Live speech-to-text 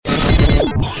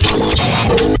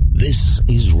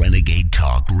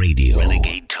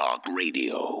Talk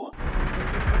Radio.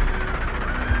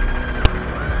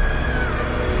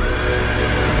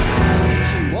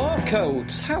 QR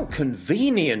codes, how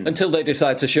convenient. Until they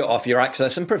decide to shut off your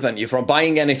access and prevent you from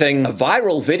buying anything. A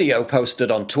viral video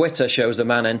posted on Twitter shows a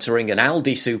man entering an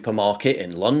Aldi supermarket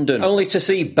in London, only to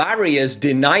see barriers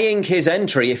denying his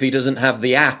entry if he doesn't have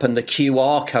the app and the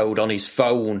QR code on his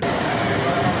phone.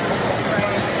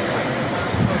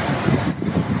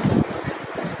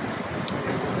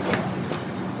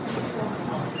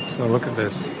 So look at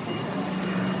this.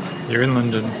 You're in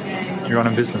London, you're on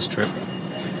a business trip,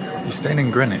 you're staying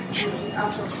in Greenwich,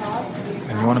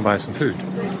 and you want to buy some food.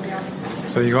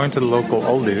 So you go into the local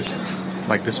Aldi's,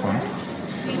 like this one,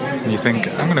 and you think,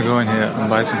 I'm going to go in here and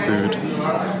buy some food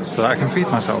so that I can feed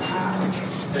myself.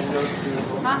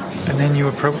 And then you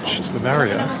approach the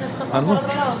barrier, and look,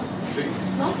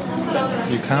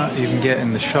 you can't even get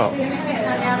in the shop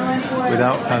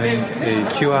without having a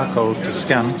QR code to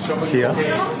scan here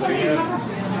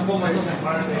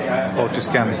or to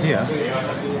scan here,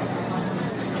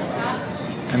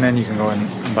 and then you can go in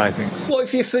and buy things. What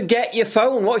if you forget your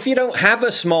phone? What if you don't have a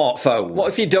smartphone? What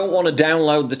if you don't want to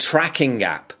download the tracking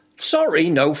app? Sorry,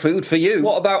 no food for you.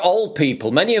 What about old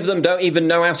people? Many of them don't even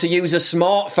know how to use a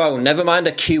smartphone, never mind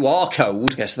a QR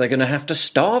code. Guess they're going to have to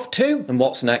starve too. And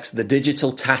what's next? The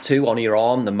digital tattoo on your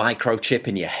arm, the microchip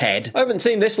in your head? I haven't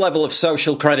seen this level of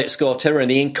social credit score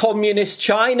tyranny in communist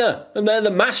China, and they're the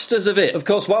masters of it. Of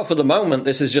course, while for the moment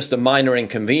this is just a minor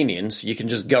inconvenience, you can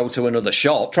just go to another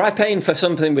shop. Try paying for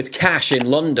something with cash in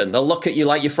London. They'll look at you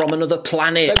like you're from another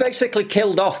planet. They basically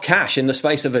killed off cash in the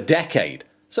space of a decade.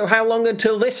 So how long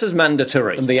until this is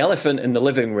mandatory? And the elephant in the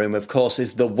living room, of course,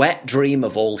 is the wet dream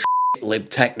of all lib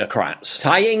technocrats.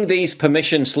 Tying these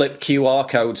permission slip QR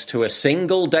codes to a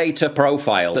single data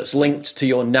profile that's linked to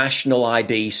your national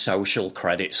ID social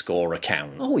credit score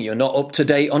account. Oh, you're not up to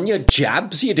date on your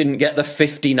jabs? You didn't get the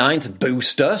 59th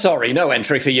booster? Sorry, no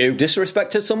entry for you.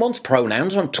 Disrespected someone's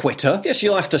pronouns on Twitter? Guess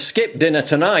you'll have to skip dinner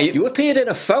tonight. You appeared in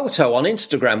a photo on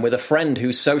Instagram with a friend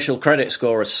whose social credit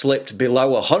score has slipped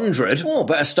below 100. Oh,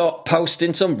 better start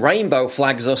posting some rainbow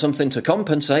flags or something to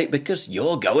compensate because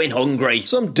you're going hungry.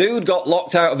 Some dude got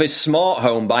locked out of his smart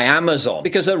home by Amazon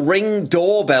because a Ring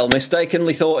doorbell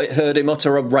mistakenly thought it heard him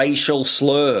utter a racial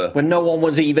slur when no one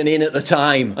was even in at the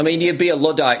time. I mean, you'd be a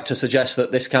Luddite to suggest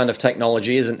that this kind of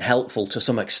technology isn't helpful to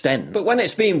some extent. But when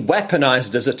it's being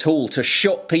weaponized as a tool to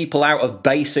shut people out of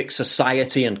basic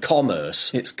society and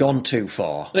commerce, it's gone too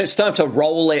far. And it's time to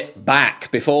roll it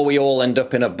back before we all end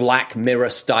up in a Black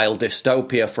Mirror-style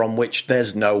dystopia from which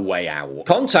there's no way out.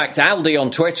 Contact Aldi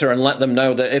on Twitter and let them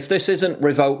know that if this isn't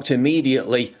revoked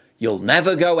immediately, you'll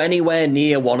never go anywhere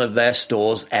near one of their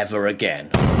stores ever again.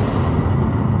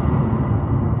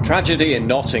 Tragedy in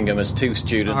Nottingham as two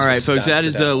students. All right, folks, that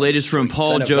is the latest from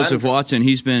Paul Joseph Watson.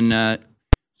 He's been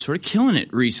sort of killing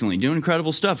it recently, doing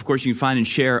incredible stuff. Of course, you can find and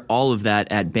share all of that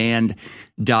at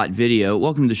band.video.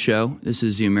 Welcome to the show. This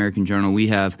is the American Journal. We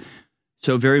have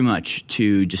so very much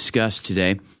to discuss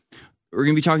today. We're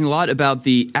going to be talking a lot about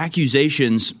the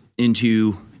accusations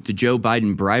into the Joe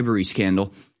Biden bribery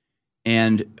scandal.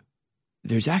 And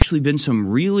there's actually been some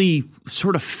really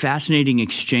sort of fascinating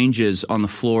exchanges on the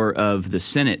floor of the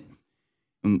Senate.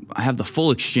 And I have the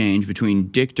full exchange between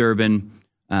Dick Durbin,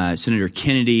 Senator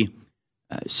Kennedy,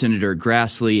 Senator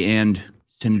Grassley, and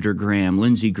Senator Graham,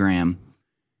 Lindsey Graham.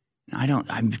 I don't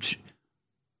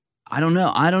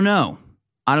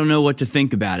know what to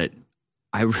think about it.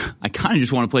 I kind of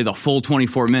just want to play the full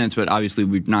 24 minutes, but obviously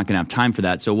we're not going to have time for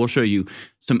that. So we'll show you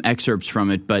some excerpts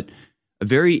from it. But a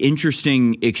very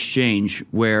interesting exchange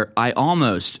where I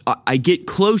get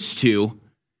close to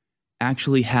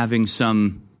actually having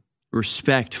some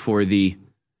respect for the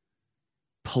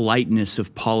politeness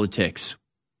of politics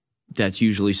that's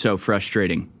usually so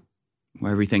frustrating,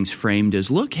 where everything's framed as,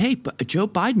 look, hey, Joe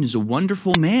Biden is a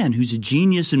wonderful man who's a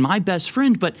genius and my best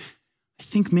friend, but I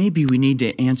think maybe we need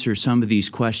to answer some of these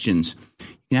questions. You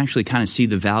can actually kind of see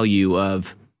the value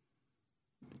of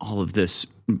all of this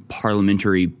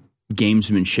parliamentary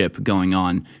gamesmanship going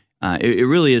on. It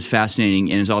really is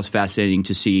fascinating, and it's also fascinating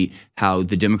to see how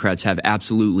the Democrats have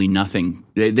absolutely nothing.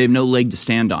 They have no leg to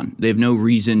stand on. They have no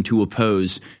reason to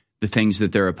oppose the things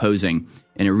that they're opposing.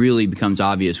 And it really becomes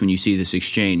obvious when you see this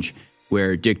exchange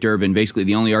where Dick Durbin, basically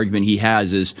the only argument he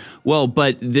has is, well,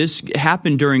 but this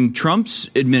happened during Trump's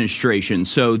administration,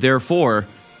 so therefore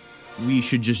we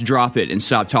should just drop it and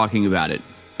stop talking about it.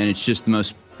 And it's just the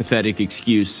most pathetic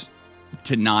excuse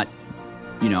to not,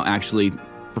 actually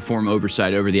perform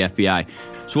oversight over the FBI.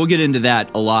 So we'll get into that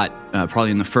a lot,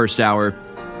 probably in the first hour,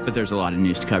 but there's a lot of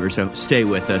news to cover, so stay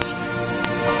with us.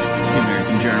 The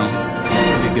American Journal.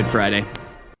 Have a good Friday.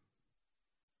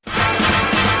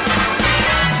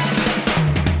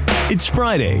 It's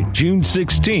Friday, June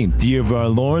 16th, year of our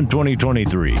Lord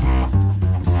 2023.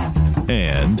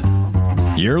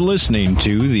 And you're listening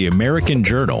to The American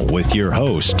Journal with your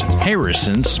host,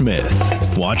 Harrison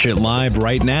Smith. Watch it live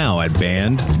right now at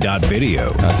band.video.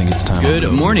 I think it's time. Good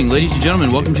morning, ladies and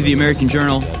gentlemen. Welcome to The American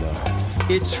Journal.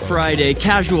 It's Friday,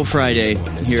 casual Friday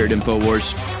here at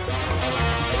InfoWars.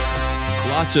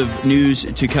 Lots of news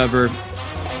to cover.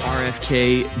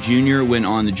 RFK Jr. went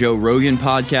on the Joe Rogan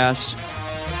podcast.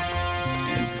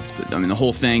 I mean, the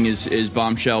whole thing is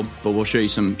bombshell, but we'll show you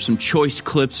some choice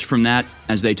clips from that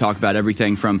as they talk about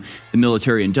everything from the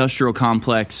military-industrial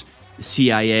complex, the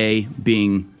CIA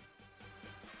being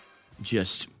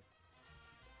just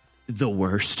the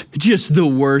worst. Just the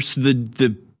worst.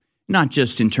 The not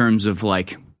just in terms of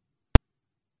like,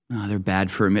 oh, they're bad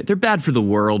for a minute. They're bad for the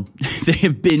world. They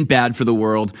have been bad for the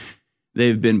world.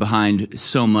 They've been behind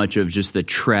so much of just the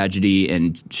tragedy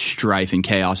and strife and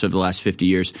chaos of the last 50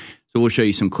 years. So we'll show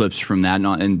you some clips from that.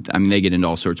 And I mean, they get into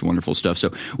all sorts of wonderful stuff.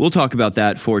 So we'll talk about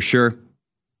that for sure.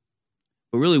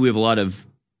 But really, we have a lot of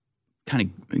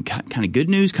kind of good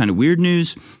news, kind of weird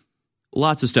news.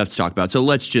 Lots of stuff to talk about. So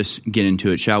let's just get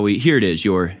into it, shall we? Here it is,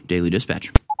 your Daily Dispatch.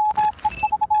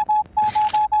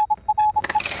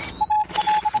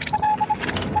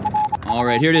 All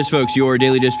right, here it is, folks, your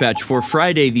Daily Dispatch for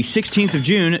Friday, the 16th of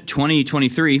June,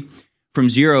 2023. From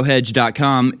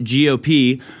ZeroHedge.com,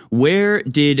 GOP, where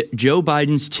did Joe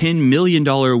Biden's $10 million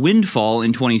windfall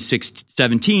in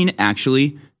 2017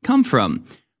 actually come from?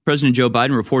 President Joe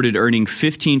Biden reported earning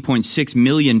 $15.6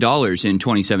 million in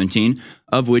 2017,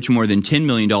 of which more than $10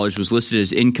 million was listed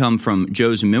as income from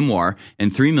Joe's memoir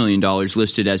and $3 million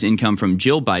listed as income from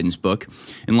Jill Biden's book.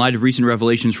 In light of recent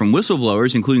revelations from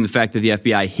whistleblowers, including the fact that the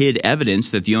FBI hid evidence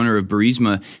that the owner of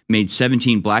Burisma made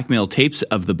 17 blackmail tapes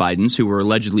of the Bidens, who were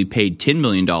allegedly paid $10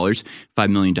 million, $5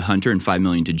 million to Hunter and $5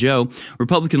 million to Joe,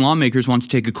 Republican lawmakers want to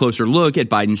take a closer look at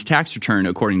Biden's tax return,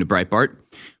 according to Breitbart.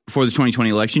 Before the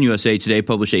 2020 election, USA Today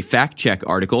published a fact-check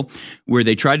article where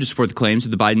they tried to support the claims that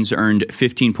the Bidens earned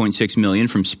 $15.6 million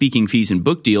from speaking fees and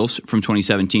book deals from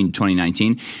 2017 to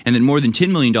 2019, and that more than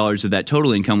 $10 million of that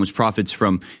total income was profits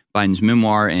from Biden's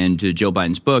memoir and Joe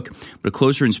Biden's book. But a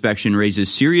closer inspection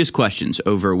raises serious questions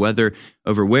over where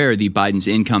the Biden's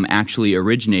income actually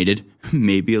originated.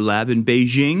 Maybe a lab in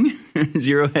Beijing?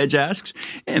 Zero Hedge asks.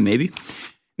 Yeah, maybe.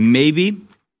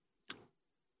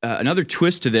 Another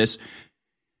twist to this.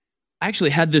 I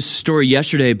actually had this story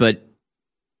yesterday, but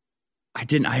I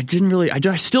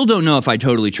still don't know if I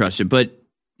totally trust it, but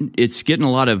it's getting a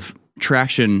lot of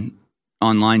traction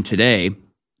online today. So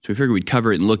we figured we'd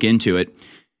cover it and look into it.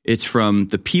 It's from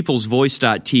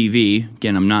thepeoplesvoice.tv.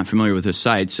 Again, I'm not familiar with this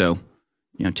site, so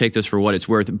take this for what it's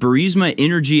worth. Burisma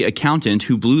energy accountant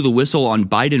who blew the whistle on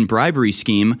Biden bribery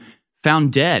scheme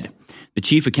found dead. The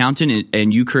chief accountant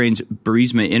and Ukraine's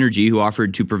Burisma Energy, who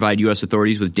offered to provide U.S.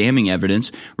 authorities with damning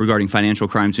evidence regarding financial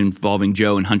crimes involving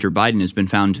Joe and Hunter Biden, has been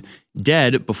found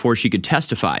dead before she could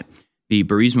testify. The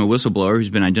Burisma whistleblower, who's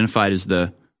been identified as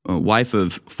the wife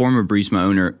of former Burisma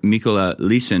owner Mykola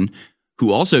Lysin,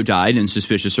 who also died in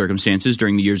suspicious circumstances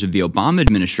during the years of the Obama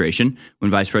administration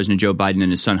when Vice President Joe Biden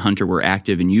and his son Hunter were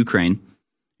active in Ukraine.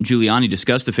 Giuliani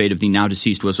discussed the fate of the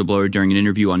now-deceased whistleblower during an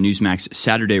interview on Newsmax's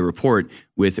Saturday Report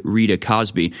with Rita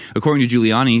Cosby. According to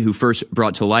Giuliani, who first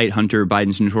brought to light Hunter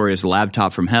Biden's notorious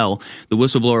laptop from hell, the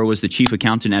whistleblower was the chief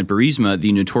accountant at Burisma,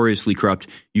 the notoriously corrupt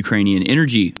Ukrainian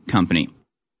energy company.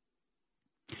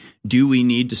 Do we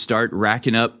need to start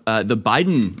racking up the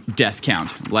Biden death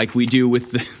count like we do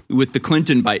with the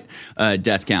Clinton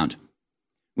death count?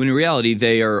 When in reality,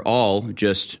 they are all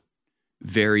just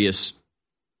various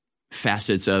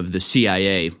facets of the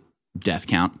CIA death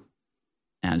count,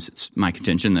 as it's my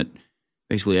contention that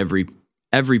basically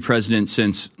every president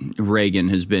since Reagan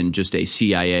has been just a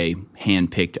CIA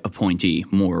handpicked appointee,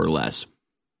 more or less.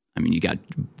 I mean, you got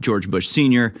George Bush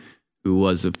Sr., who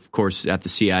was, of course, at the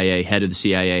CIA, head of the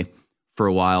CIA for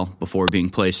a while before being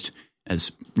placed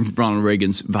as Ronald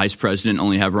Reagan's vice president,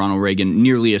 only have Ronald Reagan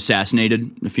nearly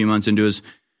assassinated a few months into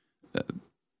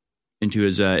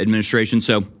his administration.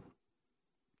 So,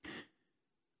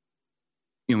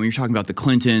 when you're talking about the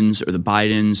Clintons or the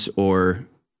Bidens or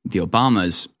the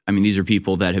Obamas, I mean, these are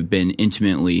people that have been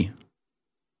intimately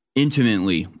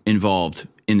involved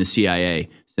in the CIA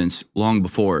since long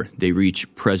before they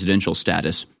reach presidential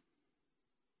status.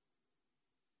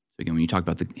 Again, when you talk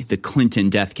about the Clinton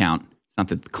death count, it's not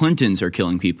that the Clintons are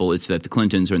killing people, it's that the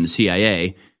Clintons are in the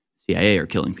CIA. CIA are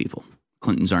killing people.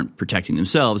 Clintons aren't protecting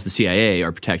themselves. The CIA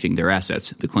are protecting their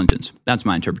assets, the Clintons. That's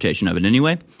my interpretation of it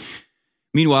anyway.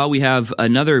 Meanwhile, we have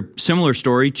another similar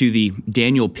story to the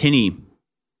Daniel Penny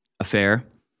affair.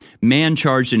 Man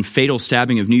charged in fatal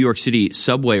stabbing of New York City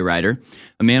subway rider.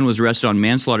 A man was arrested on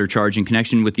manslaughter charge in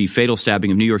connection with the fatal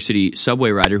stabbing of New York City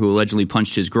subway rider who allegedly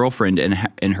punched his girlfriend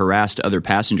and harassed other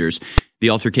passengers.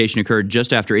 The altercation occurred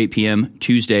just after 8 p.m.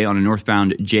 Tuesday on a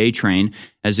northbound J train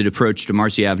as it approached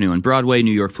Marcy Avenue and Broadway.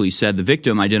 New York police said the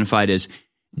victim, identified as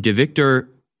DeVictor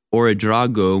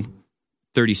Oredrago,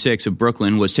 36, of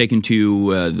Brooklyn, was taken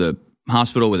to the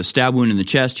hospital with a stab wound in the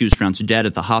chest. He was pronounced dead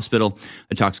at the hospital.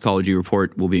 A toxicology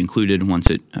report will be included once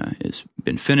it has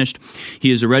been finished.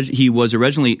 He was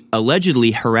originally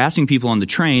allegedly harassing people on the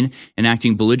train and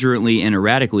acting belligerently and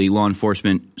erratically, law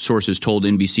enforcement sources told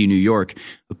NBC New York.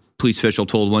 A police official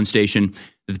told one station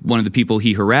that one of the people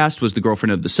he harassed was the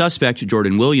girlfriend of the suspect,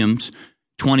 Jordan Williams,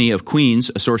 20, of Queens.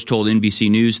 A source told NBC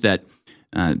News that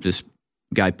this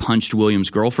guy punched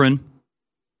Williams' girlfriend.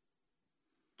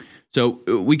 So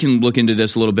we can look into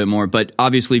this a little bit more, but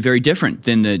obviously very different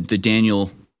than the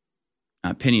Daniel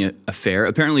Penny affair.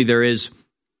 Apparently there is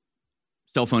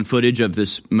cell phone footage of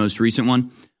this most recent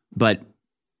one, but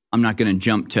I'm not going to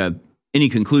jump to any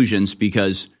conclusions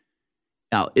because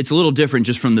it's a little different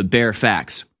just from the bare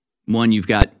facts. One, you've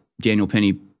got Daniel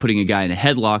Penny putting a guy in a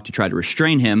headlock to try to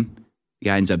restrain him. The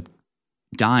guy ends up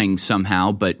dying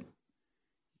somehow, but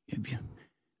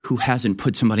who hasn't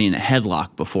put somebody in a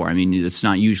headlock before? I mean, it's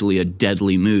not usually a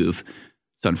deadly move.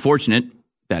 It's unfortunate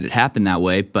that it happened that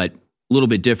way, but a little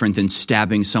bit different than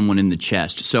stabbing someone in the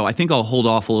chest. So I think I'll hold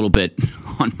off a little bit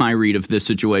on my read of this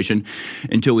situation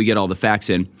until we get all the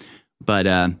facts in.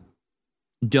 But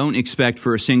don't expect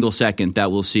for a single second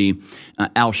that we'll see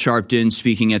Al Sharpton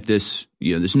speaking at this,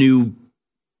 this new,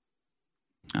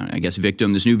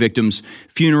 this new victim's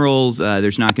funeral.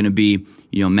 There's not going to be,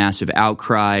 massive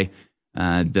outcry.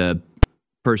 The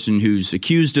person who's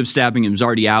accused of stabbing him is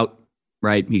already out,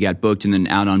 right? He got booked and then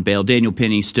out on bail. Daniel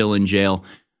Penny still in jail.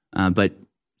 But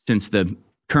since the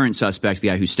current suspect, the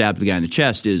guy who stabbed the guy in the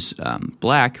chest, is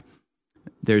black,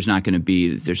 there's not going to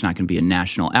be a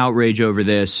national outrage over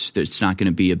this. There's not going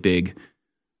to be a big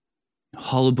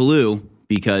hullabaloo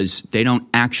because they don't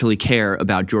actually care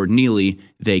about Jordan Neely.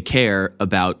 They care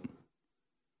about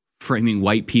framing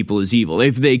white people as evil.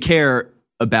 If they care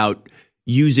about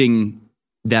using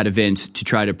that event to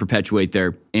try to perpetuate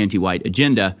their anti-white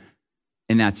agenda,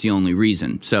 and that's the only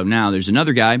reason. So now there's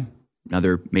another guy,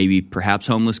 maybe perhaps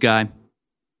homeless guy,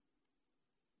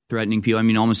 threatening people. I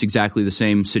mean, almost exactly the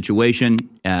same situation,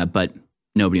 but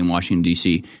nobody in Washington,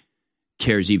 D.C.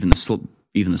 cares even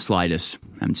the slightest.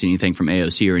 I haven't seen anything from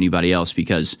AOC or anybody else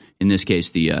because in this case,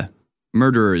 the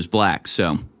murderer is black.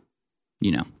 So,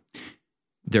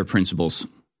 their principles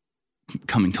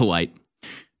coming to light.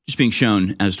 Just being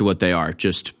shown as to what they are,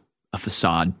 just a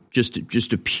facade, just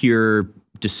a pure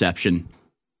deception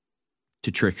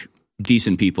to trick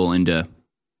decent people into,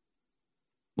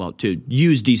 to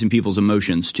use decent people's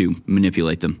emotions to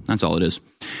manipulate them. That's all it is.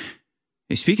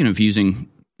 Hey, speaking of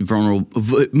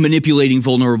manipulating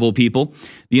vulnerable people,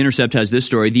 The Intercept has this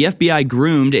story. The FBI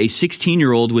groomed a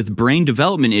 16-year-old with brain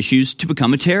development issues to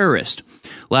become a terrorist.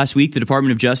 Last week, the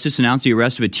Department of Justice announced the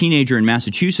arrest of a teenager in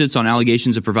Massachusetts on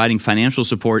allegations of providing financial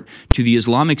support to the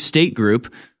Islamic State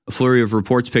group. A flurry of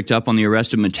reports picked up on the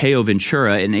arrest of Mateo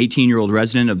Ventura, an 18-year-old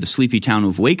resident of the sleepy town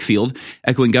of Wakefield,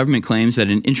 echoing government claims that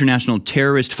an international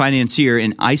terrorist financier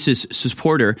and ISIS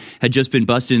supporter had just been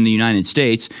busted in the United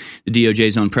States. The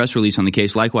DOJ's own press release on the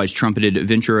case likewise trumpeted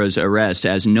Ventura's arrest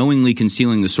as knowingly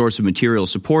concealing the source of material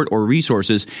support or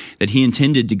resources that he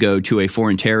intended to go to a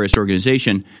foreign terrorist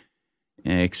organization,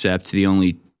 except the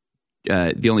only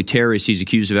terrorist he's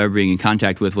accused of ever being in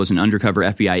contact with was an undercover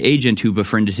FBI agent who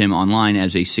befriended him online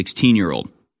as a 16-year-old.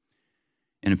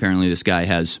 And apparently this guy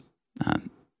has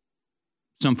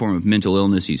some form of mental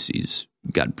illness. He's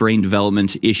got brain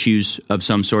development issues of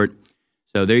some sort.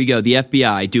 So there you go. The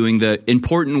FBI doing the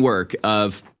important work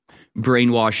of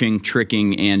brainwashing,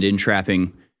 tricking, and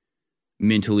entrapping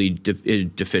mentally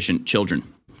deficient children.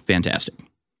 Fantastic.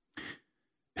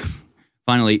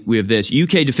 Finally, we have this.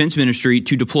 UK Defense Ministry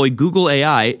to deploy Google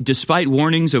AI despite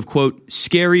warnings of, quote,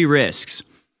 scary risks.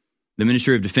 The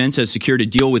Ministry of Defense has secured a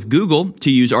deal with Google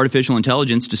to use artificial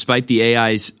intelligence despite the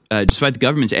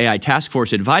government's AI task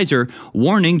force advisor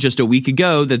warning just a week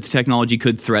ago that the technology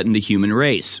could threaten the human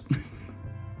race.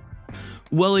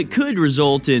 Well, it could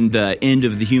result in the end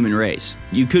of the human race.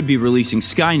 You could be releasing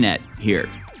Skynet here.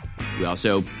 We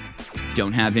also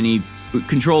don't have any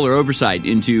control or oversight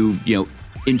into,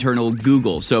 internal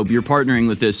Google. So you're partnering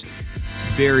with this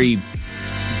very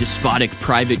despotic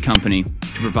private company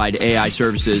to provide AI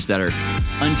services that are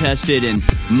untested and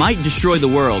might destroy the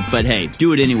world. But hey,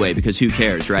 do it anyway because who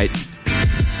cares, right?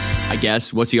 I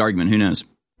guess. What's the argument? Who knows?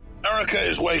 America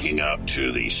is waking up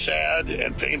to the sad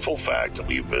and painful fact that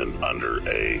we've been under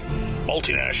a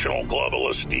multinational,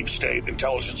 globalist, deep state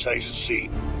intelligence agency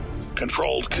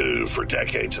controlled coup for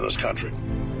decades in this country.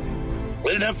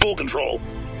 We didn't have full control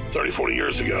 30, 40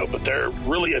 years ago, but they're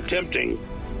really attempting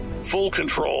full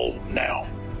control now,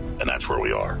 and that's where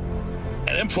we are.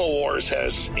 And InfoWars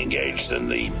has engaged in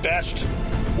the best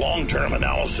long-term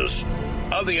analysis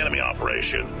of the enemy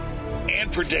operation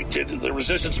and predicted the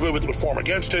resistance movement that would form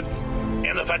against it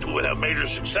and the fact that we would have major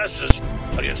successes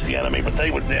against the enemy, but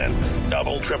they would then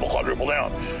double, triple, quadruple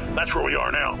down. That's where we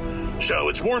are now. So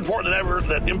it's more important than ever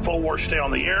that InfoWars stay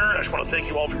on the air. I just want to thank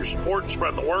you all for your support and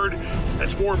spreading the word. And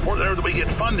it's more important than ever that we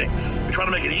get funding. We try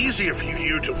to make it easier for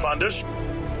you to fund us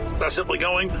by simply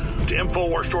going to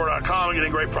InfoWarsStore.com and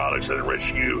getting great products that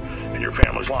enrich you and your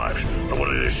family's lives. I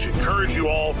want to just encourage you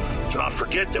all to not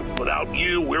forget that without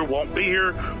you, we won't be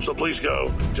here. So please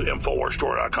go to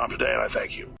InfoWarsStore.com today, and I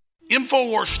thank you.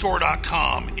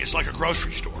 InfoWarsStore.com is like a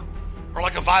grocery store or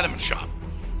like a vitamin shop.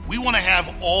 We want to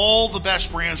have all the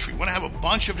best brands for you. We want to have a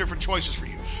bunch of different choices for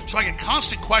you. So I get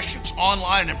constant questions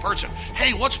online and in person.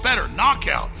 Hey, what's better?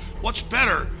 Knockout. What's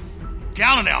better?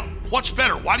 Down and Out. What's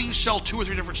better? Why do you sell 2 or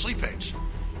 3 different sleep aids?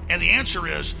 And the answer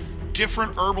is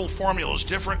different herbal formulas,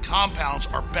 different compounds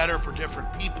are better for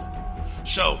different people.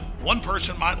 So one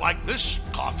person might like this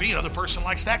coffee, another person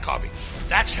likes that coffee.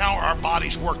 That's how our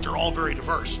bodies work. They're all very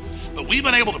diverse. But we've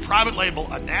been able to private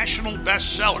label a national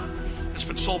bestseller that's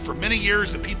been sold for many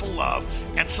years that people love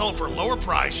and sell it for a lower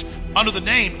price under the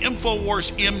name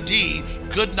InfoWars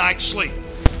MD Good Night Sleep.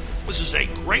 This is a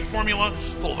great formula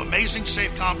full of amazing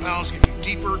safe compounds, give you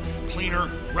deeper, cleaner,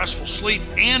 restful sleep,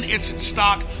 and it's in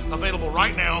stock available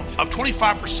right now of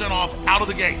 25% off out of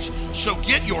the gates. So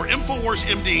get your InfoWars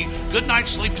MD Good Night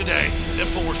Sleep today at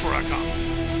InfoWarsStore.com.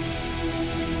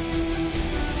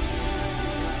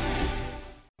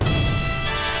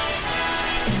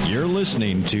 You're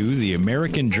listening to The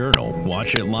American Journal.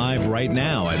 Watch it live right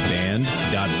now at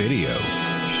band.video.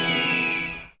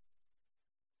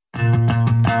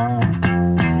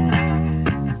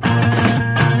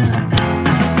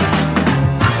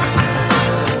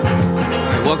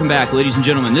 Welcome back, ladies and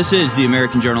gentlemen. This is The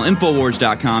American Journal.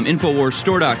 Infowars.com,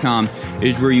 InfoWarsStore.com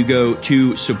is where you go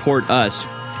to support us.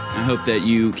 I hope that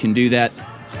you can do that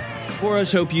for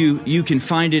us. Hope you can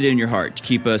find it in your heart to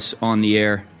keep us on the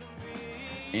air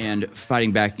and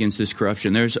fighting back against this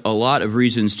corruption. There's a lot of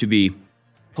reasons to be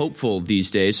hopeful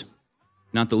these days,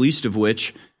 not the least of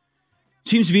which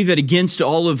seems to be that against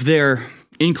all of their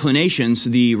inclinations,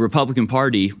 the Republican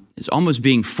Party is almost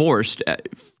being forced,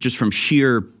 just from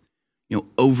sheer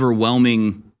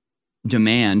overwhelming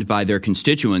demand by their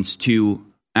constituents, to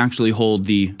actually hold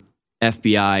the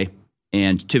FBI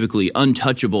and typically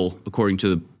untouchable, according to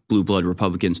the blue blood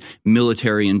Republicans,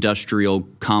 military industrial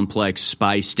complex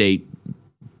spy state,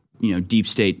 deep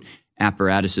state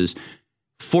apparatuses,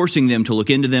 forcing them to look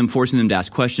into them, forcing them to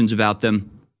ask questions about them,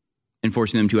 and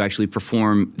forcing them to actually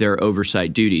perform their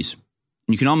oversight duties.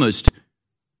 And you can almost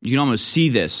see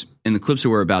this in the clips that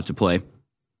we're about to play.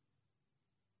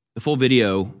 The full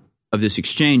video of this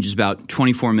exchange is about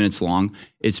 24 minutes long.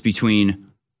 Happened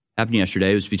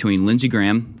yesterday. It was between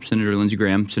Senator Lindsey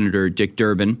Graham, Senator Dick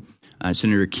Durbin,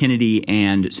 Senator Kennedy,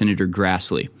 and Senator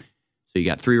Grassley. So you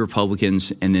got 3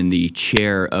 Republicans, and then the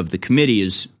chair of the committee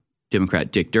is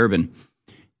Democrat Dick Durbin.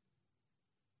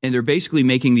 And they're basically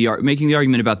making the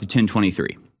argument about the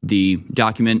 1023, the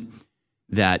document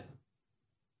that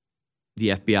the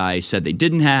FBI said they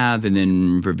didn't have and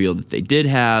then revealed that they did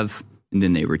have, and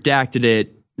then they redacted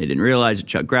it. They didn't realize that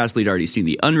Chuck Grassley had already seen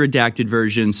the unredacted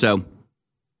version. So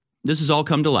this has all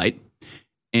come to light,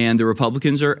 and the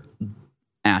Republicans are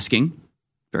asking,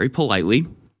 very politely,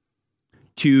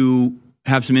 to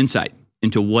have some insight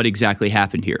into what exactly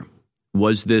happened here.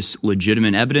 Was this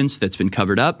legitimate evidence that's been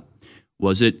covered up?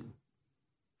 Was it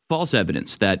false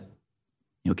evidence that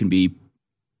can be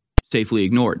safely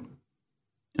ignored?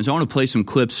 And so I want to play some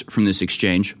clips from this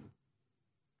exchange,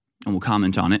 and we'll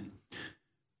comment on it.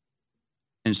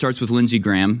 And it starts with Lindsey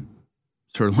Graham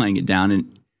sort of laying it down.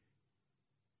 And,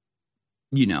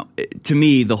 to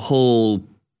me, the whole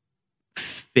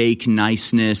fake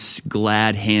niceness,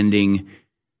 glad handing.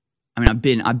 I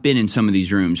mean, I've been in some of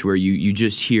these rooms where you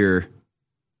just hear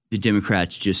the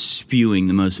Democrats just spewing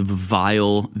the most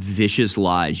vile, vicious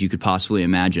lies you could possibly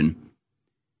imagine.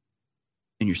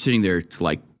 And you're sitting there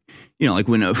like, like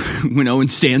when Owen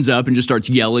stands up and just starts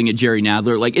yelling at Jerry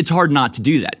Nadler, like it's hard not to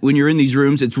do that. When you're in these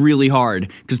rooms, it's really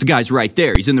hard because the guy's right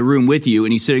there. He's in the room with you,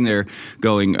 and he's sitting there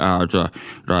going, the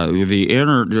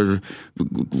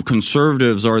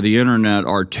conservatives or the internet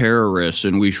are terrorists,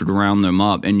 and we should round them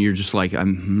up. And you're just like,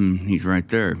 he's right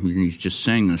there. He's just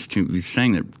saying this he's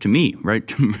saying that to me, right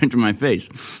to my face.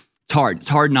 It's hard. It's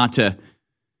hard not to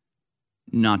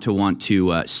want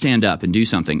to stand up and do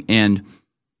something. And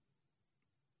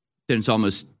then it's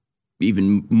almost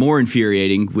even more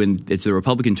infuriating when it's the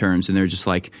Republican terms and they're just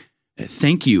like,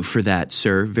 thank you for that,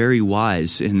 sir. Very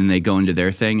wise. And then they go into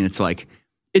their thing and it's like,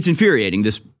 it's infuriating,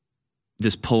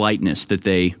 this politeness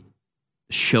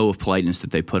show of politeness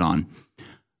that they put on.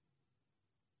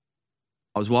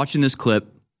 I was watching this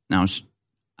clip and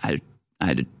I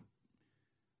had to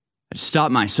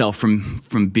stop myself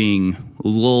from being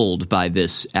lulled by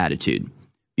this attitude,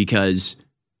 because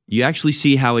you actually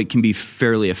see how it can be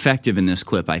fairly effective in this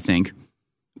clip, I think,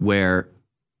 where,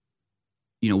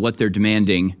 what they're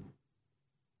demanding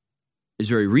is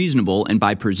very reasonable. And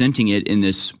by presenting it in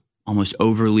this almost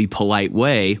overly polite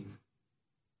way,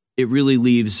 it really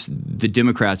leaves the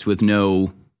Democrats with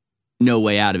no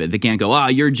way out of it. They can't go,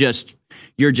 you're just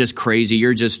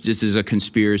crazy. This is a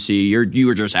conspiracy. You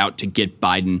were just out to get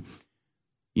Biden.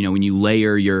 When you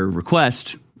layer your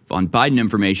request on Biden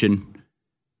information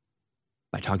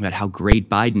by talking about how great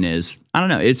Biden is, I don't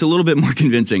know, it's a little bit more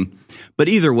convincing. But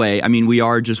either way, I mean, we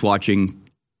are just watching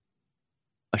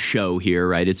a show here,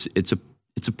 right? It's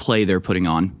a play they're putting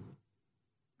on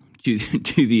to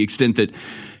the extent that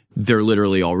they're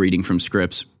literally all reading from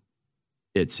scripts.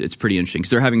 It's pretty interesting because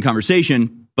they're having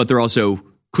conversation, but they're also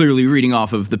clearly reading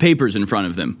off of the papers in front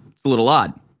of them. It's a little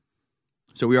odd.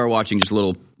 So we are watching just a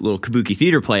little kabuki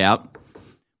theater play out.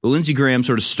 But Lindsey Graham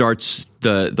sort of starts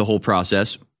the whole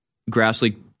process.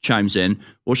 Grassley chimes in.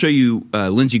 We'll show you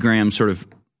Lindsey Graham's sort of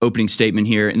opening statement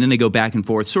here, and then they go back and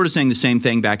forth, sort of saying the same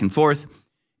thing back and forth.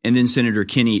 And then Senator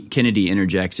Kennedy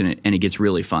interjects, and it gets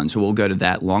really fun. So we'll go to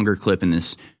that longer clip in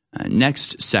this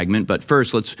next segment. But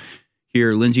first, let's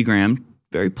hear Lindsey Graham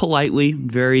very politely,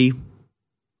 with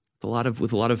a lot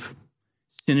of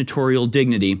senatorial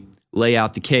dignity, lay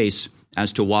out the case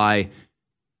as to why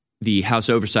the House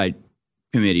Oversight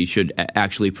Committee should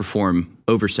actually perform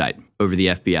oversight over the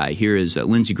FBI. Here is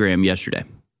Lindsey Graham yesterday.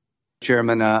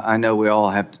 Chairman, I know we all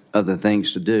have other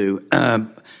things to do.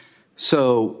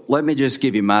 So let me just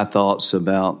give you my thoughts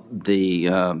about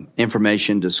the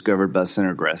information discovered by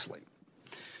Senator Grassley.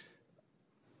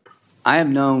 I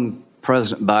have known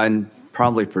President Biden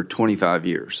probably for 25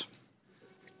 years.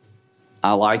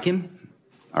 I like him.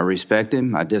 I respect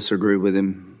him. I disagree with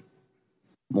him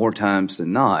more times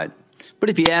than not. But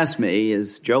if you ask me,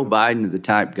 is Joe Biden the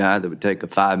type guy that would take a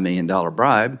 $5 million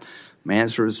bribe? My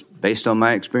answer is, based on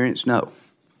my experience, no.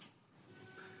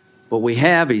 But we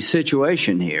have a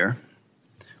situation here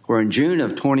where in June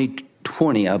of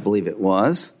 2020, I believe it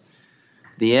was,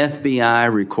 the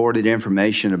FBI recorded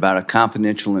information about a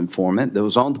confidential informant that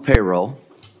was on the payroll,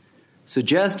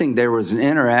 suggesting there was an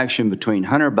interaction between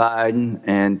Hunter Biden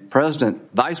and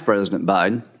Vice President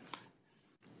Biden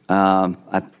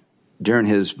during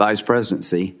his vice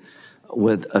presidency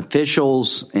with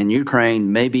officials in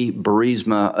Ukraine, maybe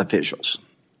Burisma officials,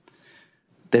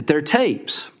 that they're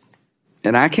tapes.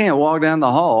 And I can't walk down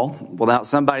the hall without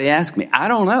somebody asking me. I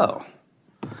don't know.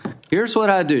 Here's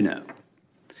what I do know.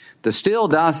 The Steele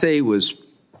dossier was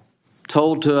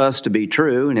told to us to be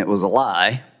true, and it was a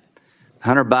lie.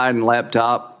 Hunter Biden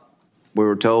laptop, we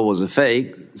were told, was a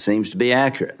fake. Seems to be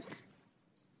accurate.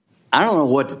 I don't know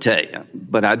what to tell you,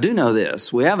 but I do know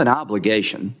this. We have an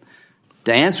obligation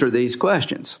to answer these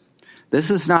questions.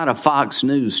 This is not a Fox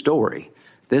News story.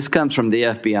 This comes from the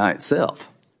FBI itself.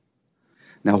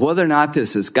 Now, whether or not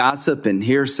this is gossip and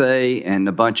hearsay and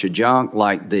a bunch of junk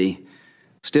like the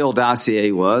Steele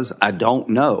dossier was, I don't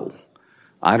know.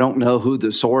 I don't know who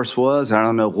the source was. I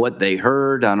don't know what they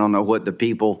heard. I don't know what the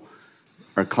people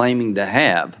are claiming to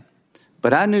have.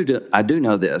 But I do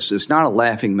know this. It's not a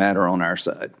laughing matter on our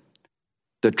side.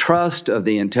 The trust of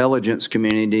the intelligence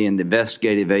community and the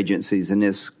investigative agencies in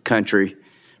this country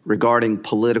regarding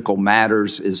political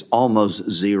matters is almost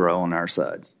zero on our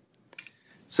side.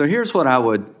 So here's what I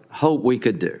would hope we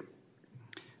could do.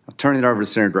 I'll turn it over to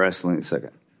Senator Grassley in a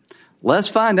second. Let's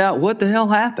find out what the hell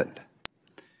happened.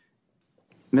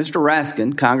 Mr.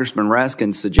 Raskin, Congressman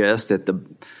Raskin, suggests that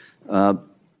the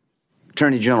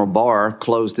Attorney General Barr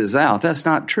closed this out. That's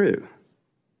not true.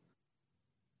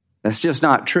 That's just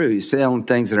not true. He's saying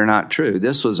things that are not true.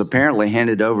 This was apparently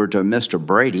handed over to Mr.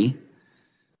 Brady,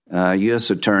 U.S.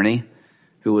 Attorney,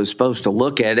 who was supposed to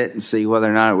look at it and see whether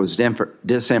or not it was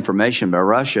disinformation by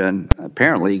Russia, and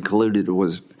apparently concluded it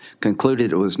was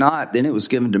not. Then it was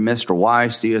given to Mr.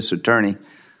 Weiss, the U.S. Attorney,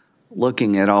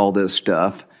 looking at all this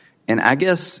stuff. And I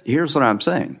guess here's what I'm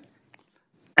saying.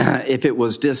 If it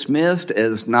was dismissed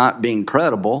as not being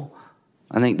credible,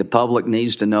 I think the public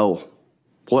needs to know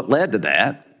what led to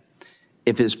that.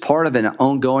 If it's part of an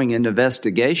ongoing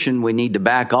investigation, we need to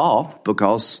back off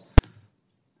because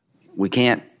we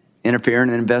can't interfere in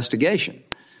an investigation.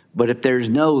 But if there's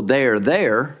no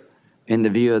there in the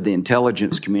view of the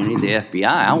intelligence community, the FBI,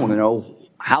 I want to know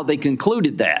how they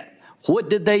concluded that. What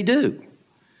did they do?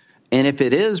 And if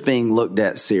it is being looked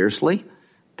at seriously,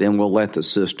 then we'll let the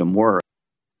system work.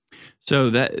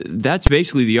 So that's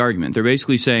basically the argument. They're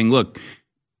basically saying, look,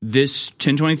 this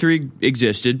 1023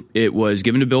 existed. It was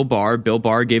given to Bill Barr. Bill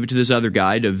Barr gave it to this other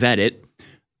guy to vet it.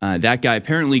 That guy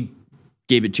apparently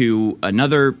gave it to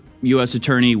another U.S.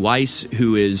 Attorney, Weiss,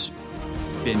 who has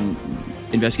been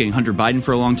investigating Hunter Biden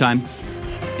for a long time.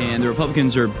 And the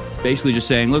Republicans are basically just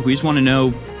saying, look, we just want to know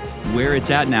where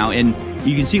it's at now. And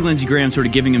you can see Lindsey Graham sort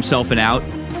of giving himself an out.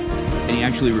 And he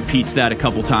actually repeats that a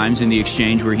couple times in the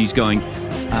exchange where he's going,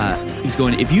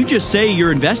 if you just say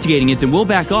you're investigating it, then we'll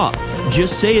back off.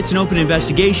 Just say it's an open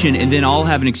investigation, and then I'll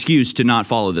have an excuse to not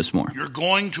follow this more. You're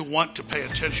going to want to pay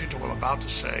attention to what I'm about to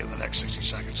say in the next 60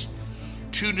 seconds.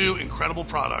 2 new incredible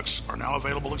products are now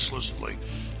available exclusively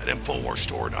at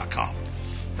InfoWarsStore.com.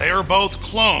 They are both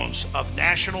clones of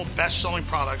national best-selling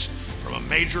products from a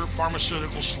major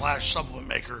pharmaceutical/supplement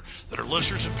maker that are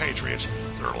listeners and patriots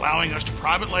that are allowing us to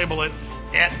private label it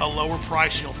at a lower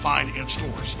price than you'll find in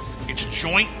stores. It's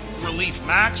Joint Relief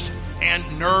Max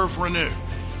and Nerve Renew.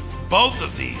 Both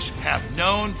of these have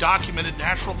known documented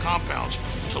natural compounds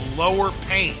to lower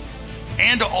pain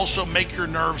and to also make your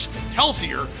nerves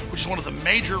healthier, which is one of the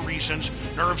major reasons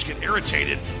nerves get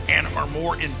irritated and are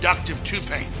more inductive to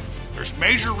pain. There's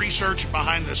major research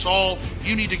behind this all.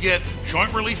 You need to get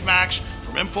Joint Relief Max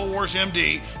from InfoWars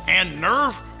MD and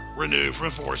Nerve Renew from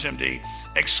InfoWars MD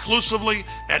exclusively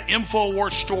at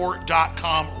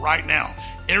InfoWarsStore.com right now.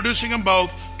 Introducing them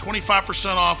both,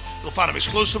 25% off. You'll find them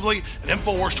exclusively at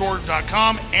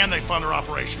InfoWarsStore.com, and they fund their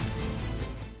operation.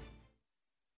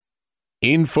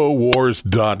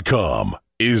 InfoWars.com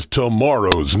is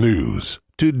tomorrow's news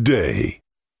today.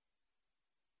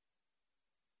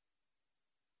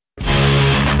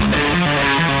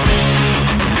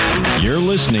 You're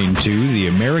listening to The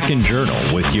American Journal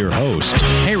with your host,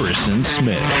 Harrison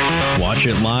Smith. Watch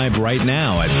it live right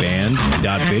now at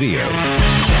band.video.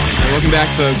 Welcome back,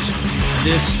 folks.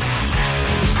 This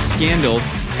scandal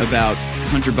about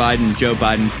Hunter Biden, Joe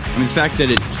Biden, I mean, the fact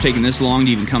that it's taken this long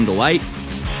to even come to light,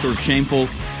 sort of shameful.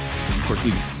 Of course,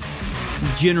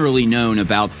 we've generally known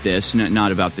about this,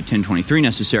 not about the 1023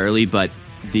 necessarily, but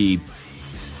the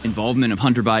involvement of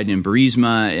Hunter Biden and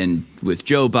Burisma and with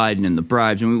Joe Biden and the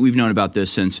bribes. And we've known about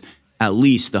this since at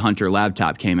least the Hunter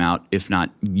laptop came out, if not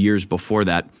years before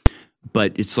that.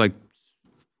 But it's like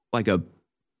a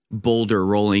boulder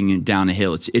rolling down a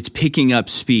hill. It's picking up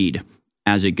speed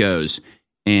as it goes.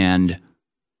 And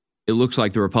it looks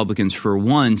like the Republicans, for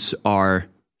once, are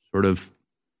sort of,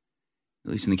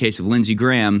 at least in the case of Lindsey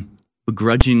Graham,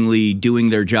 begrudgingly doing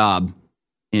their job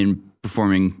in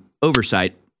performing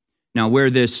oversight. Now, where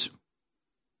this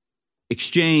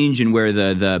exchange and where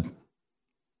the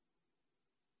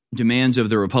demands of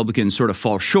the Republicans sort of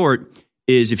fall short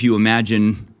is if you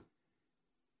imagine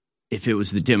if it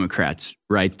was the Democrats,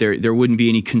 right? There wouldn't be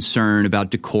any concern about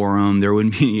decorum. There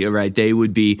wouldn't be, right? They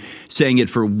would be saying it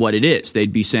for what it is.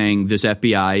 They'd be saying this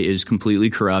FBI is completely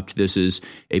corrupt. This is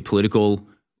a political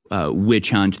witch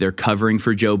hunt. They're covering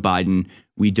for Joe Biden.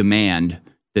 We demand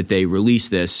that they release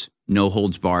this, no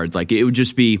holds barred. Like, it would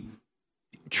just be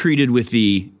treated with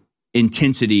the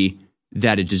intensity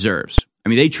that it deserves. I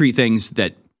mean, they treat things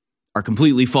that are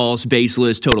completely false,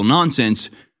 baseless, total nonsense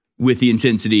with the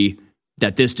intensity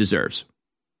that this deserves.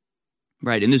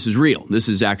 Right? And this is real. This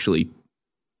is actually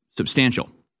substantial.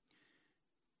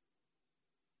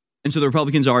 And so the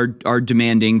Republicans are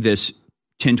demanding this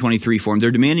 1023 form.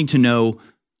 They're demanding to know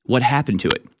what happened to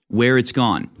it, where it's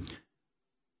gone.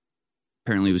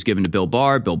 Apparently it was given to Bill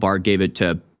Barr. Bill Barr gave it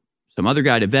to some other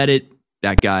guy to vet it.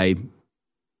 That guy,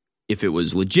 if it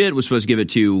was legit, was supposed to give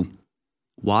it to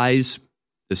Wise,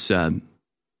 this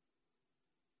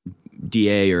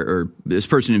DA or this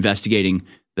person investigating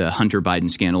the Hunter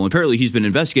Biden scandal. And apparently he's been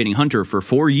investigating Hunter for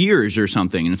 4 years or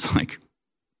something. And it's like,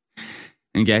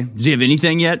 okay, does he have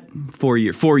anything yet? 4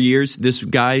 years. This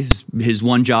guy, his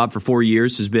one job for 4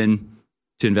 years has been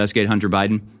to investigate Hunter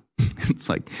Biden. It's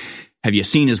like, have you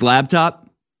seen his laptop?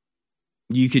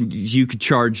 you could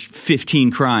charge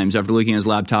 15 crimes after looking at his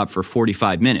laptop for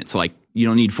 45 minutes. Like, you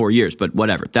don't need 4 years, but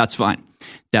whatever. That's fine.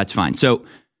 That's fine. So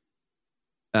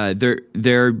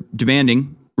they're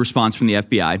demanding response from the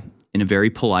FBI in a very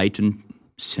polite and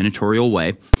senatorial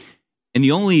way. And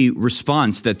the only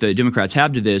response that the Democrats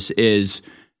have to this is,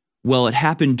 well, it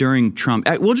happened during Trump.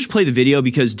 We'll just play the video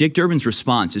because Dick Durbin's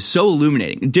response is so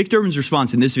illuminating. Dick Durbin's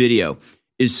response in this video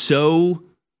is so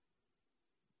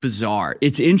bizarre.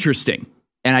 It's interesting.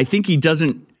 And I think he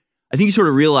sort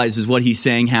of realizes what he's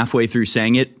saying halfway through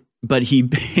saying it. But he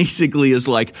basically is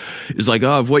like,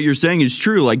 oh, if what you're saying is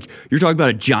true, like, you're talking about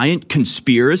a giant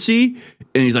conspiracy.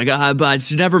 And he's like,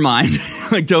 but never mind.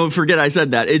 Like, don't forget I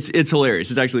said that. It's hilarious.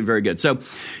 It's actually very good. So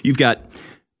you've got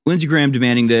Lindsey Graham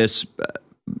demanding this.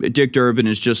 Dick Durbin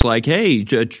is just like, hey,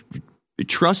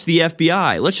 trust the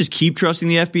FBI. Let's just keep trusting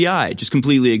the FBI. Just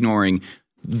completely ignoring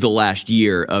the last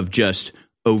year of just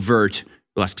overt,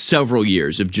 the last several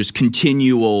years of just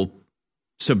continual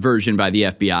subversion by the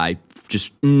FBI,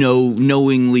 just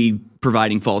knowingly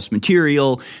providing false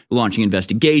material, launching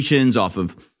investigations off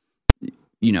of,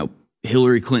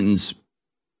 Hillary Clinton's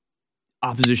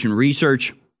opposition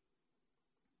research.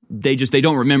 They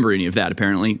don't remember any of that,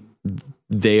 apparently.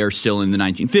 They are still in the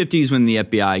 1950s when the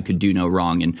FBI could do no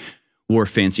wrong and wore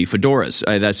fancy fedoras.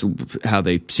 That's how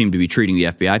they seem to be treating the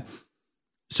FBI.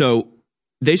 So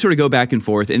they sort of go back and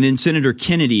forth, and then Senator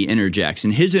Kennedy interjects,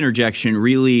 and his interjection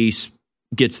really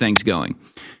gets things going.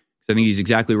 I think he's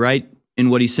exactly right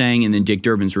in what he's saying, and then Dick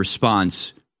Durbin's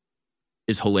response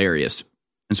is hilarious.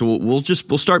 And so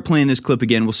we'll start playing this clip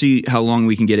again. We'll see how long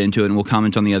we can get into it, and we'll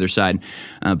comment on the other side.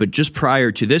 But just prior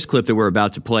to this clip that we're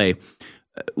about to play,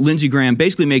 Lindsey Graham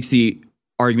basically makes the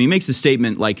argument, he makes the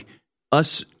statement like,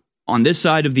 us on this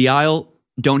side of the aisle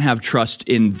don't have trust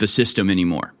in the system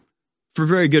anymore. For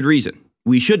very good reason.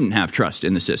 We shouldn't have trust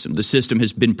in the system. The system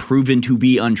has been proven to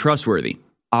be untrustworthy.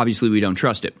 Obviously, we don't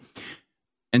trust it.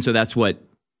 And so that's what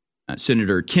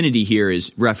Senator Kennedy here is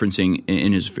referencing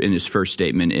in his first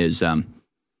statement is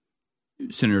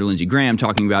Senator Lindsey Graham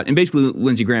talking about, and basically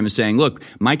Lindsey Graham is saying, look,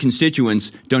 my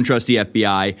constituents don't trust the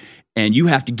FBI, and you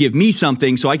have to give me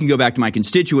something so I can go back to my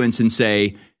constituents and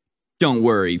say, don't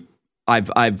worry,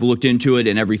 I've looked into it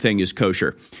and everything is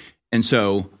kosher. And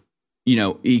so,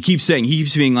 he keeps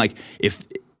being like, if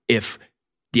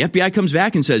the FBI comes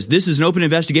back and says this is an open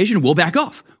investigation, we'll back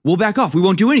off. We'll back off. We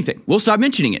won't do anything. We'll stop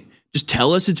mentioning it. Just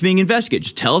tell us it's being investigated.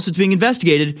 Just tell us it's being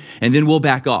investigated, and then we'll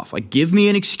back off. Like, give me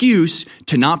an excuse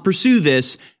to not pursue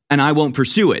this, and I won't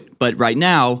pursue it. But right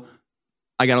now,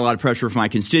 I got a lot of pressure from my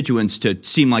constituents to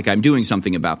seem like I'm doing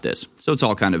something about this. So it's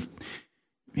all kind of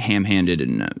ham-handed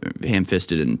and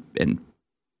ham-fisted and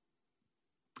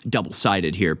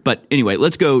double-sided here. But anyway,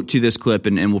 let's go to this clip,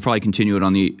 and we'll probably continue it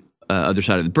on the other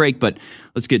side of the break. But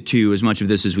let's get to as much of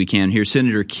this as we can. Here's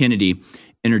Senator Kennedy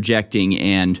interjecting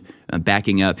and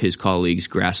backing up his colleagues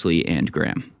Grassley and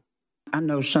Graham. I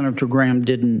know Senator Graham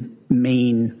didn't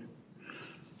mean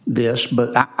this,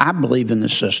 but I believe in the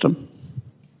system.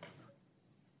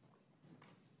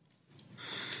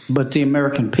 But the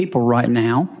American people right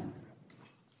now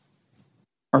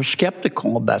are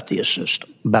skeptical about the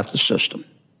system.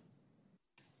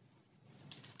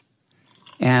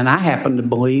 And I happen to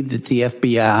believe that the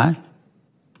FBI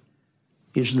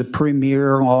is the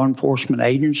premier law enforcement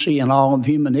agency in all of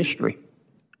human history.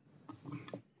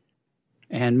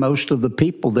 And most of the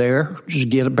people there just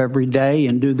get up every day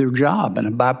and do their job in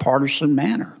a bipartisan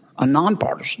manner, a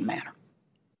nonpartisan manner.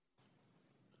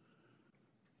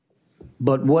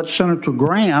 But what Senator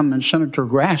Graham and Senator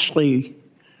Grassley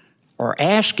are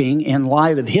asking in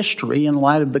light of history, in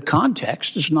light of the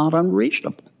context, is not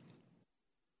unreasonable.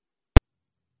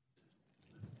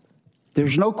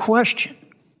 There's no question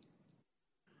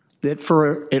that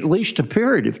for at least a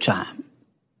period of time,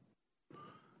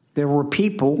 there were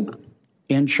people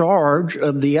in charge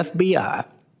of the FBI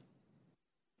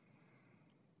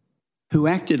who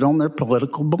acted on their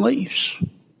political beliefs.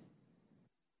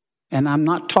 And I'm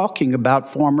not talking about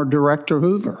former Director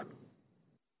Hoover.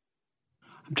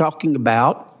 I'm talking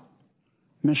about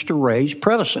Mr. Wray's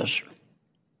predecessor.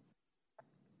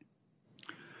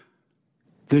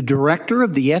 The director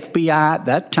of the FBI at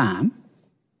that time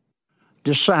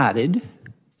decided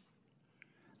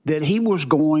that he was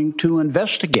going to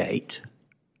investigate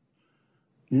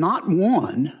not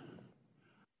one,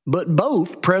 but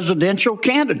both presidential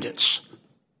candidates.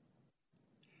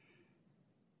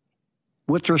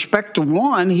 With respect to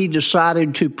one, he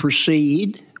decided to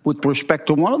proceed, with respect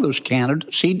to one of those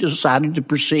candidates, he decided to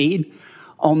proceed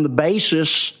on the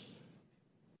basis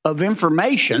of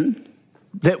information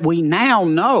that we now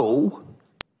know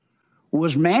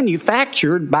was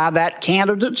manufactured by that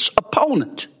candidate's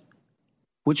opponent,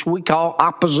 which we call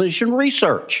opposition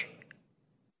research.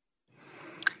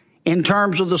 In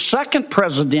terms of the second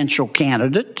presidential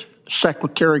candidate,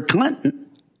 Secretary Clinton,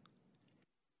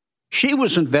 she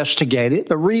was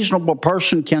investigated. A reasonable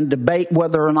person can debate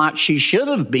whether or not she should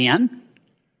have been.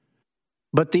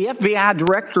 But the FBI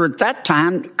director at that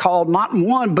time called not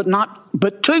one,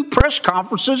 but two press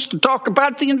conferences to talk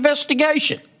about the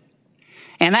investigation.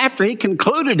 And after he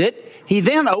concluded it, he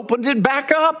then opened it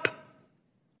back up.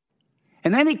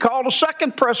 And then he called a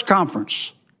second press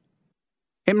conference.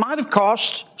 It might have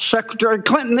cost Secretary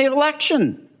Clinton the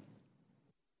election.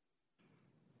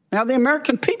 Now, the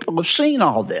American people have seen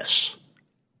all this.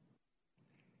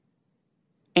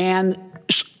 And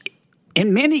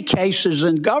in many cases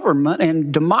in government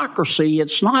and democracy,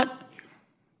 it's not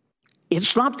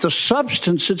the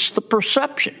substance, it's the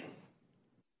perception.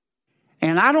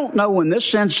 And I don't know in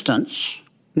this instance,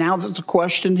 now that the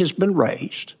question has been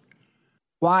raised,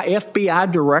 why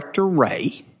FBI Director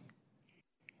Wray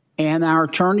and our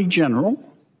Attorney General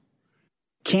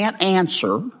can't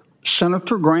answer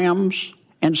Senator Graham's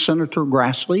and Senator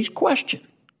Grassley's question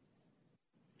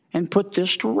and put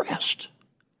this to rest.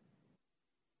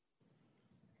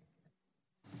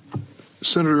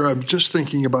 Senator, I'm just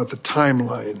thinking about the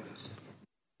timeline.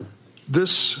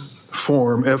 This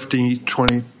form, FD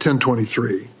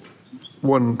 1023,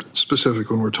 one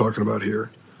specific one we're talking about here,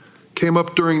 came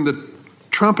up during the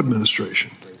Trump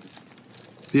administration.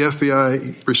 The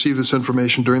FBI received this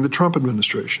information during the Trump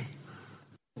administration.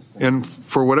 And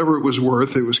for whatever it was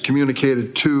worth, it was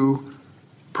communicated to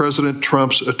President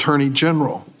Trump's Attorney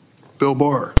General, Bill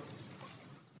Barr,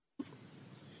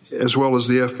 as well as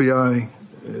the FBI.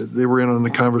 They were in on the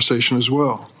conversation as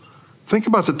well. Think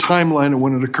about the timeline of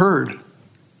when it occurred.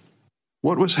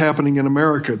 What was happening in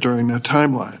America during that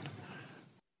timeline?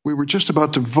 We were just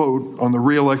about to vote on the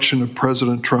re-election of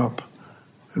President Trump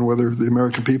and whether the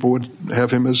American people would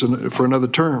have him for another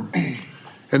term.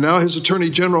 And now his Attorney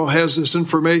General has this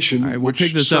information. All right, we'll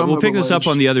pick this up. We'll pick this up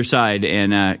on the other side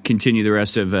and continue the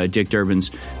rest of Dick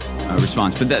Durbin's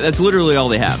response. But that's literally all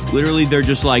they have. Literally, they're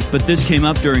just like, but this came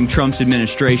up during Trump's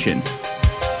administration.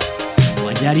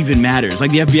 Like, that even matters.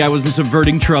 Like, the FBI wasn't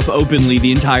subverting Trump openly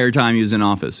the entire time he was in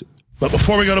office. But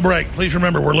before we go to break, please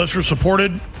remember, we're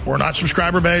listener-supported. We're not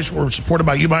subscriber-based. We're supported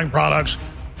by you buying products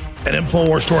at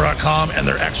InfoWarsStore.com, and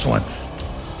they're excellent.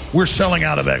 We're selling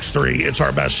out of X3. It's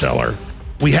our best seller.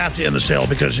 We have to end the sale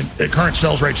because at current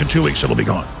sales rates, in 2 weeks, it'll be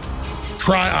gone.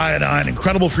 Try iodine,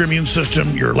 incredible for your immune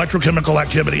system, your electrochemical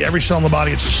activity, every cell in the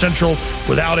body. It's essential.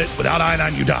 Without it, without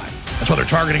iodine, you die. That's why they're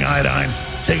targeting iodine,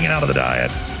 taking it out of the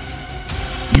diet.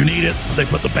 You need it. They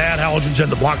put the bad halogens in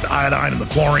to block the iodine and the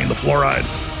chlorine, the fluoride,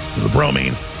 and the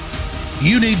bromine.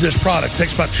 You need this product. It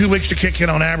takes about 2 weeks to kick in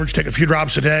on average. Take a few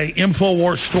drops a day.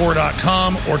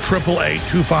 InfoWarsStore.com or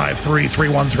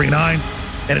 888-253-3139.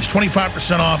 And it's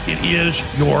 25% off. It is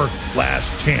your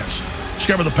last chance.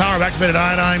 Discover the power of activated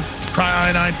iodine. Try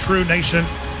iodine, true nascent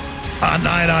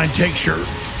iodine. Takes your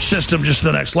system just to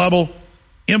the next level.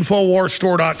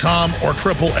 InfoWarsStore.com or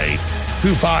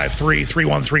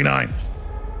 888-253-3139.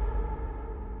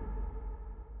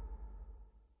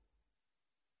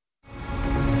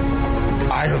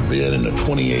 I have been in a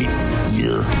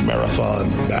 28-year marathon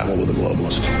battle with a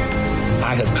globalist.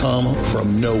 I have come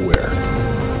from nowhere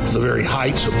to the very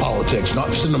heights of politics, not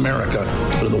just in America,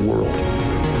 but in the world.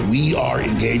 We are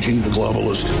engaging the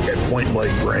globalist at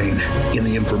point-blank range in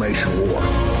the information war.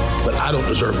 But I don't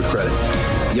deserve the credit.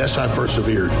 Yes, I've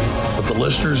persevered, but the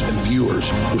listeners and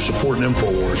viewers who support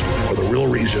InfoWars are the real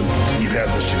reason we've had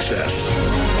this success.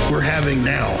 We're having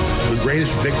now the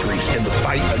greatest victories in the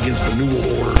fight against the New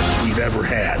World Order we've ever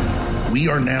had. We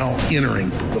are now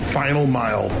entering the final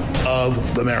mile of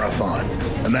the marathon.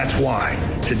 And that's why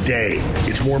today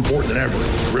it's more important than ever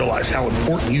to realize how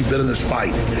important you've been in this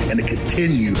fight and to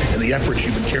continue in the efforts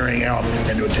you've been carrying out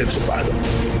and to intensify them.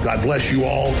 God bless you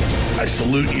all. I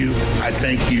salute you. I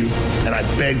thank you. And I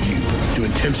beg you to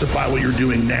intensify what you're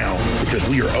doing now because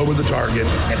we are over the target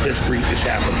and history is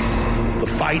happening. The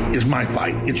fight is my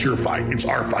fight. It's your fight. It's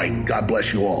our fight. God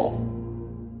bless you all.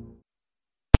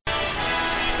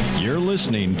 You're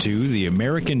listening to The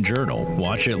American Journal.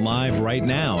 Watch it live right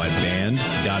now at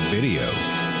band.video.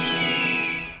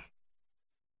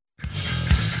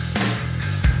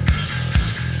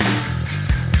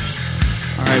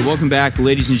 All right, welcome back,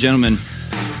 ladies and gentlemen.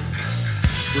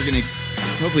 We're going to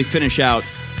hopefully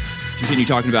continue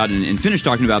talking about and finish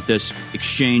talking about this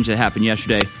exchange that happened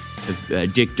yesterday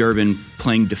of Dick Durbin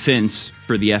playing defense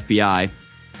for the FBI,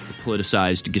 the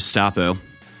politicized Gestapo,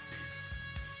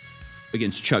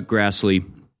 against Chuck Grassley,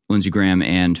 Lindsey Graham,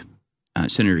 and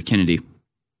Senator Kennedy.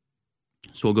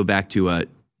 So we'll go back to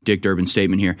Dick Durbin's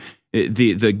statement here.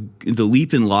 The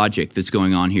leap in logic that's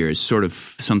going on here is sort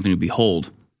of something to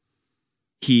behold.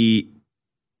 The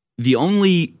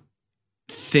only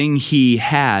thing he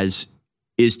has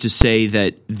is to say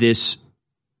that this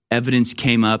evidence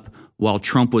came up while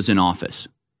Trump was in office.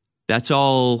 That's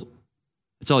all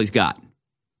he's got.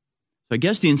 So I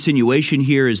guess the insinuation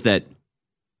here is that,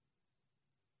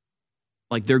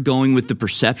 like, they're going with the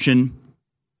perception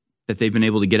that they've been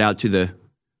able to get out to the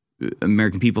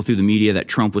American people through the media that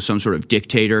Trump was some sort of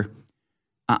dictator.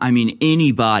 I mean,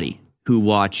 anybody who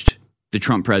watched the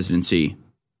Trump presidency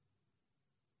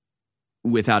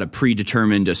without a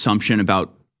predetermined assumption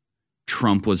about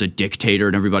Trump was a dictator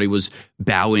and everybody was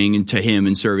bowing to him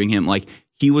and serving him, like,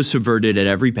 he was subverted at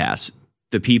every pass.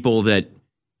 The people that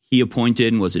he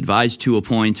appointed and was advised to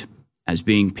appoint as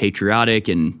being patriotic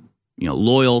and,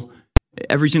 loyal,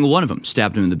 every single one of them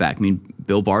stabbed him in the back. I mean,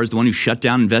 Bill Barr is the one who shut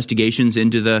down investigations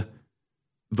into the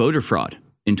voter fraud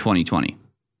in 2020.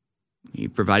 He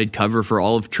provided cover for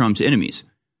all of Trump's enemies.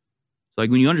 Like,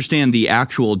 when you understand the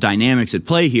actual dynamics at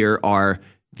play here are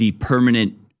the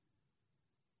permanent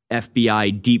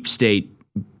FBI deep state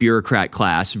bureaucrat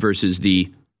class versus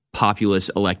the populist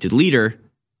elected leader.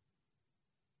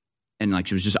 And like,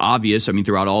 it was just obvious. I mean,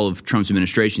 throughout all of Trump's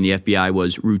administration, the FBI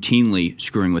was routinely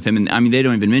screwing with him. And I mean, they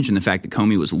don't even mention the fact that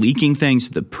Comey was leaking things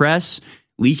to the press,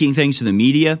 leaking things to the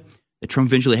media, that Trump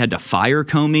eventually had to fire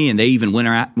Comey, and they even went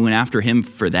after him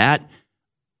for that.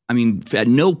 I mean, at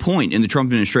no point in the Trump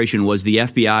administration was the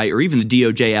FBI or even the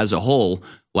DOJ as a whole,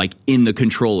 like, in the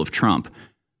control of Trump.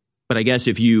 But I guess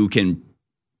if you can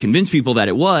convince people that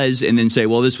it was and then say,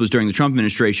 well, this was during the Trump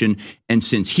administration, and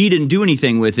since he didn't do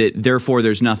anything with it, therefore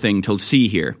there's nothing to see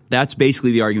here. That's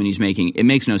basically the argument he's making. It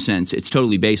makes no sense. It's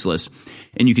totally baseless.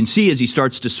 And you can see as he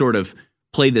starts to sort of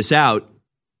play this out,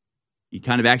 he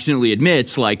kind of accidentally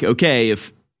admits, like, okay,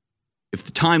 if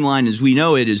the timeline as we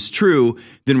know it is true,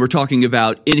 then we're talking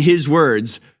about, in his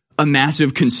words, a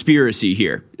massive conspiracy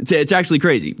here. It's actually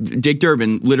crazy. Dick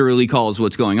Durbin literally calls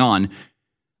what's going on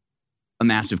a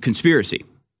massive conspiracy.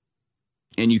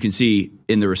 And you can see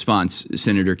in the response,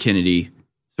 Senator Kennedy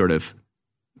sort of,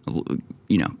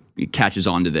 catches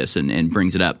on to this and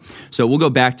brings it up. So we'll go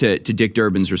back to Dick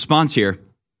Durbin's response here.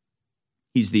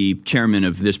 He's the chairman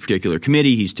of this particular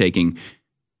committee.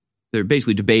 They're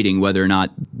basically debating whether or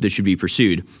not this should be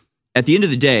pursued. At the end of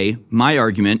the day, my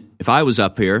argument, if I was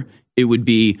up here, it would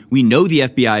be, we know the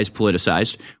FBI is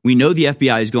politicized. We know the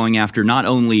FBI is going after not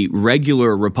only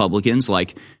regular Republicans,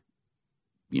 like,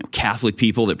 Catholic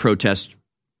people that protest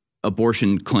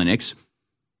abortion clinics,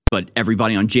 but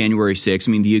everybody on January 6th.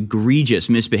 I mean, the egregious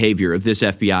misbehavior of this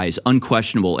FBI is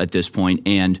unquestionable at this point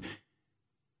and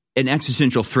an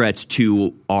existential threat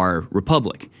to our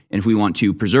republic. And if we want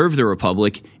to preserve the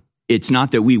republic, it's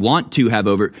not that we want to have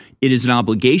it is an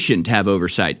obligation to have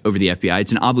oversight over the FBI.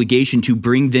 It's an obligation to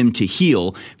bring them to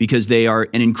heel because they are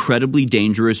an incredibly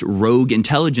dangerous rogue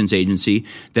intelligence agency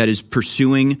that is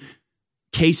pursuing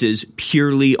cases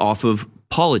purely off of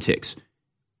politics.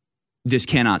 This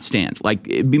cannot stand. Like,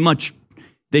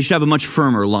 they should have a much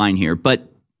firmer line here.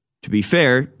 But to be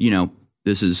fair,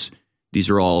 these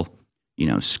are all,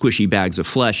 squishy bags of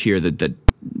flesh here that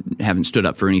haven't stood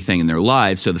up for anything in their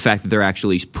lives. So the fact that they're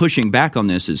actually pushing back on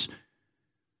this is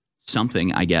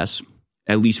something, I guess.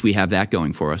 At least we have that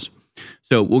going for us.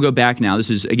 So we'll go back now. This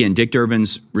is, again, Dick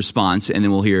Durbin's response, and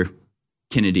then we'll hear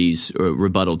Kennedy's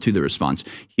rebuttal to the response.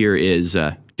 Here is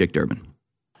Dick Durbin.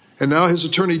 And now his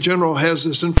attorney general has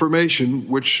this information,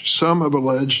 which some have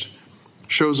alleged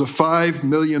shows a $5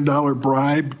 million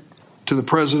bribe to the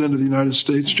president of the United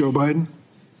States, Joe Biden.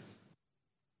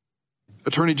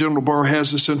 Attorney General Barr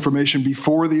has this information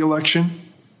before the election,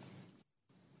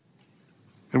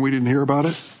 and we didn't hear about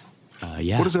it?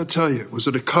 Yeah. What does that tell you? Was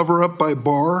it a cover-up by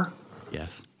Barr?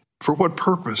 Yes. For what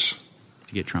purpose?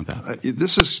 To get Trump out.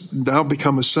 This has now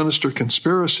become a sinister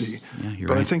conspiracy. Yeah, you're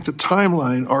but right. I think the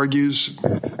timeline argues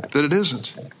that it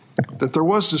isn't, that there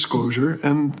was disclosure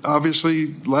and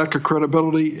obviously lack of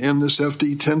credibility in this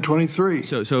FD 1023.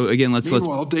 So again,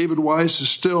 Meanwhile, David Weiss is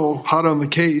still hot on the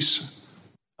case.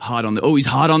 He's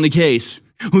hot on the case.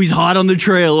 He's hot on the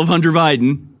trail of Hunter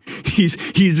Biden. He's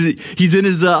in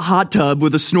his hot tub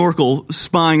with a snorkel,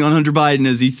 spying on Hunter Biden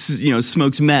as he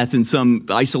smokes meth in some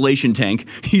isolation tank.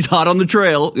 He's hot on the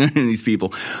trail. These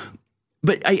people.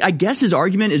 But I guess his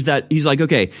argument is that he's like,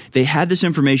 okay, they had this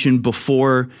information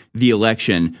before the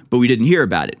election, but we didn't hear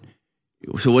about it.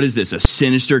 So what is this? A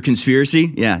sinister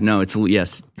conspiracy? Yeah, no,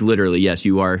 yes, literally, yes,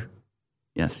 you are.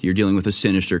 Yes, you're dealing with a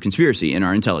sinister conspiracy in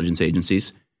our intelligence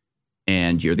agencies,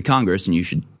 and you're the Congress, and you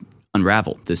should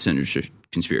unravel this sinister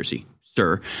conspiracy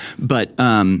sir. But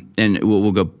and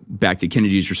we'll go back to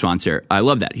Kennedy's response there. I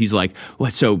love that. He's like,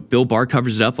 what? So Bill Barr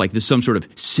covers it up like this is some sort of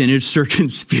sinister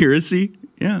conspiracy?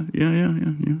 Yeah.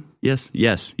 Yes,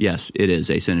 it is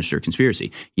a sinister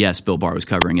conspiracy. Yes, Bill Barr was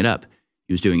covering it up.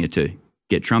 He was doing it to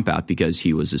get Trump out because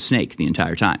he was a snake the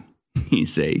entire time.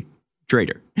 He's a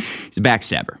traitor. He's a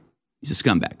backstabber. He's a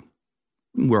scumbag.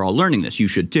 We're all learning this. You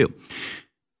should too.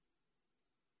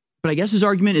 But I guess his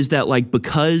argument is that, like,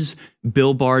 because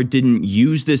Bill Barr didn't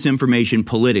use this information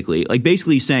politically, like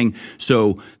basically saying,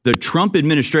 so the Trump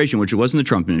administration, which it wasn't the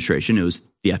Trump administration, it was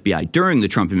the FBI during the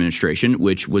Trump administration,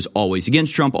 which was always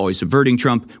against Trump, always subverting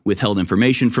Trump, withheld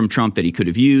information from Trump that he could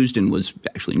have used and was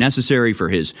actually necessary for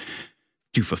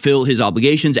to fulfill his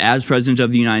obligations as president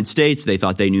of the United States. They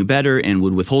thought they knew better and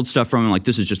would withhold stuff from him. Like,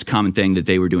 this is just a common thing that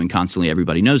they were doing constantly.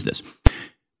 Everybody knows this.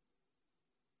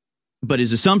 But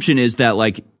his assumption is that,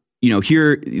 like,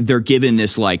 here they're given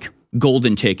this like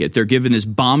golden ticket. They're given this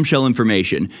bombshell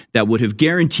information that would have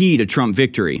guaranteed a Trump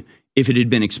victory if it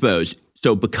had been exposed.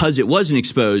 So because it wasn't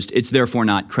exposed, it's therefore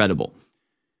not credible.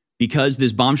 Because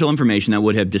this bombshell information that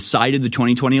would have decided the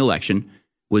 2020 election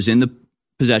was in the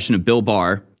possession of Bill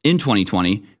Barr in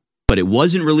 2020, but it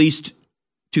wasn't released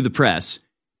to the press,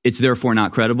 it's therefore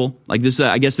not credible. Like this,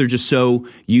 I guess they're just so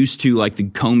used to like the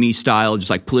Comey style,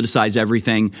 just like politicize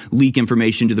everything, leak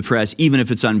information to the press, even if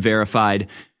it's unverified,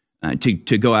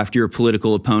 to go after your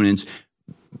political opponents,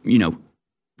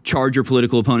 charge your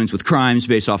political opponents with crimes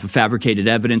based off of fabricated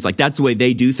evidence. Like that's the way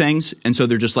they do things. And so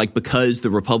they're just like, because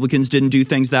the Republicans didn't do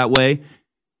things that way,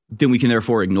 then we can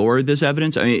therefore ignore this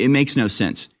evidence. I mean, it makes no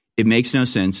sense. It makes no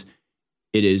sense.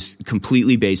 It is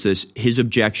completely baseless. His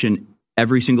objection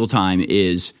every single time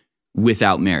is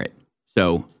without merit.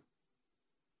 So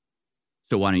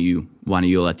why don't you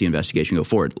let the investigation go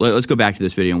forward? Let's go back to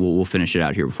this video and we'll finish it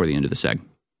out here before the end of the seg.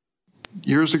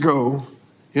 Years ago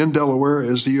in Delaware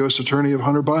as the U.S. Attorney of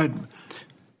Hunter Biden,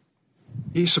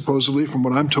 he supposedly, from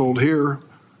what I'm told here,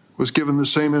 was given the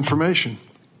same information.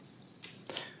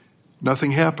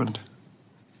 Nothing happened.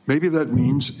 Maybe that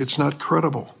means it's not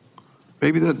credible.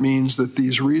 Maybe that means that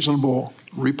these reasonable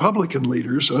Republican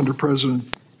leaders under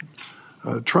President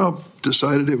Trump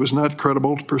decided it was not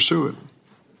credible to pursue it.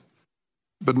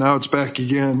 But now it's back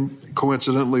again,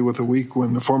 coincidentally with a week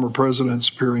when the former president's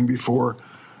appearing before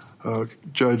a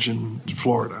judge in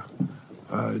Florida.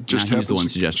 Just he's the one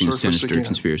suggesting a sinister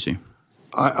conspiracy.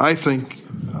 I think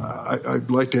I'd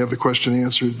like to have the question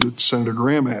answered that Senator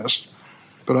Graham asked,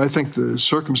 but I think the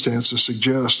circumstances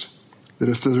suggest that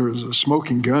if there was a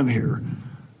smoking gun here,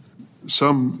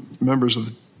 some members of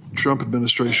the Trump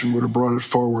administration would have brought it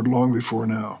forward long before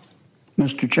now.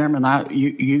 Mr. Chairman,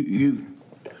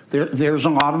 there's a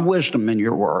lot of wisdom in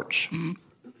your words.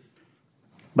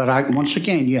 But once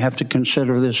again, you have to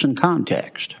consider this in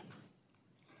context.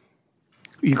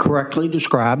 You correctly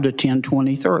described a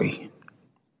 1023.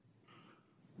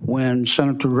 When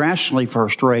Senator Grassley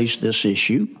first raised this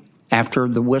issue, after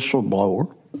the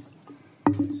whistleblower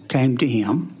came to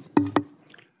him,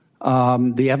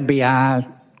 the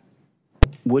FBI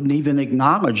wouldn't even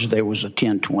acknowledge there was a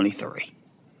 1023.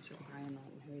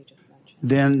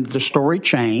 Then the story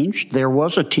changed. There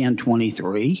was a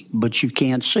 1023, but you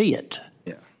can't see it.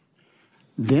 Yeah.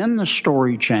 Then the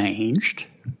story changed.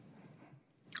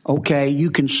 Okay, you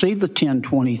can see the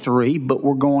 1023, but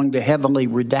we're going to heavily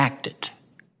redact it.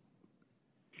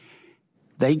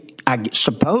 I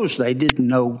suppose they didn't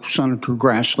know Senator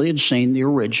Grassley had seen the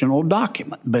original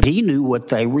document, but he knew what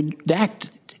they redacted,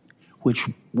 which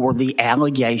were the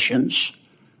allegations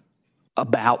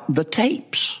about the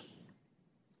tapes.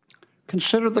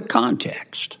 Consider the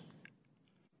context.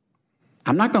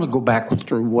 I'm not going to go back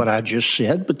through what I just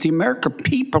said, but the American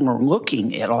people are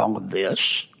looking at all of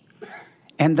this,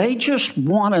 and they just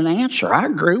want an answer. I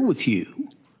agree with you.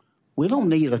 We don't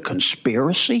need a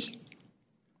conspiracy.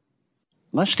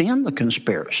 Let's end the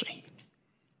conspiracy.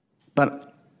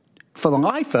 But for the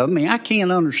life of me, I can't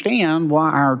understand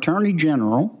why our Attorney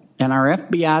General and our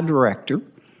FBI Director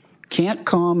can't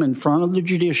come in front of the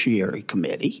Judiciary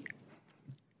Committee,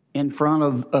 in front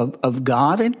of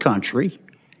God and country,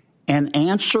 and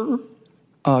answer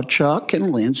Chuck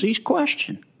and Lindsay's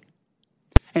question.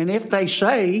 And if they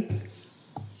say,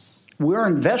 we're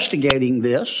investigating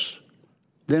this,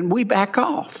 then we back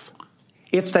off.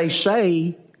 If they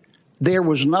say there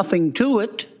was nothing to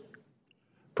it,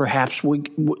 perhaps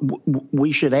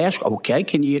we should ask, okay,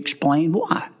 can you explain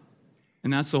why?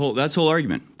 And that's the whole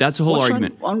argument. That's the whole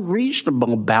argument. What's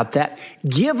unreasonable about that,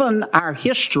 given our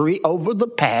history over the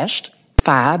past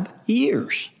 5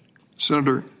 years?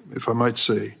 Senator, if I might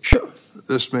say, sure.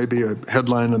 This may be a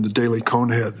headline in the Daily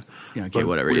Conehead, Yeah, okay, But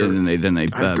whatever. And then they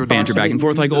good banter back and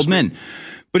forth like old This- men.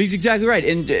 But he's exactly right.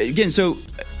 And again, so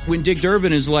when Dick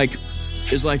Durbin is like,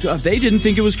 oh, they didn't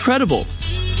think it was credible,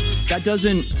 that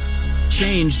doesn't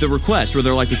change the request where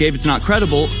they're like, okay, if it's not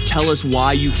credible, tell us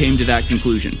why you came to that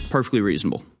conclusion. Perfectly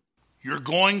reasonable. You're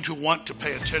going to want to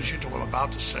pay attention to what I'm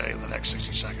about to say in the next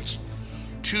 60 seconds.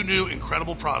 2 new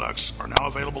incredible products are now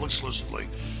available exclusively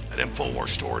at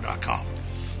InfoWarsStore.com.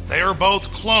 They are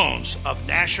both clones of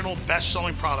national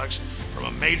best-selling products from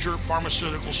a major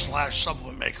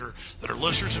pharmaceutical/supplement maker that are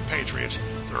listeners and patriots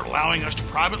that are allowing us to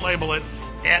private label it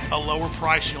at a lower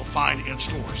price than you'll find in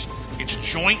stores. It's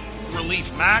Joint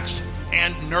Relief Max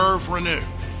and Nerve Renew.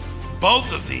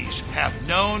 Both of these have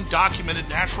known documented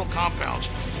natural compounds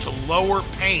to lower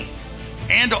pain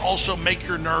and to also make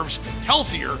your nerves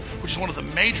healthier, which is one of the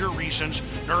major reasons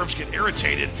nerves get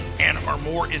irritated and are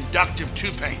more inductive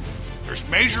to pain. There's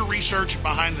major research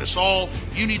behind this all.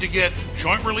 You need to get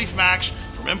Joint Relief Max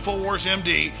from InfoWars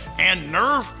MD and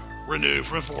Nerve Renew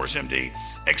from InfoWars MD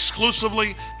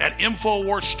exclusively at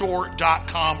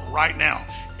InfoWarsStore.com right now.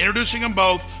 Introducing them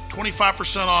both,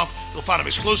 25% off. You'll find them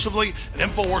exclusively at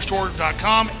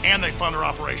InfoWarsStore.com, and they fund their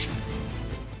operation.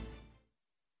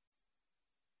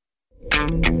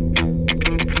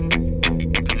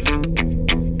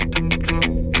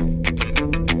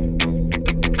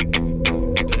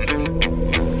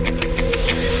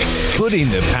 Putting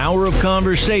the power of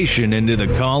conversation into the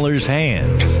caller's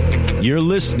hands. You're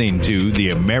listening to The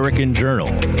American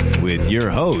Journal with your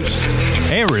host,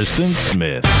 Harrison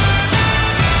Smith.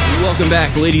 Welcome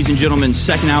back, ladies and gentlemen.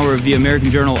 Second hour of The American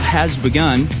Journal has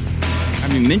begun. I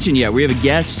haven't even mentioned yet, we have a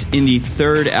guest in the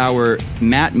third hour,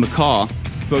 Matt McCaw,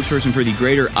 spokesperson for the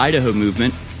Greater Idaho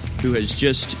Movement, who has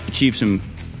just achieved some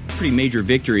pretty major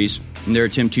victories in their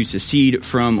attempt to secede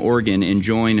from Oregon and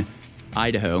join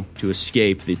Idaho to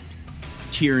escape the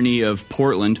tyranny of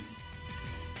Portland.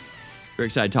 Very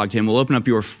excited to talk to him. We'll open up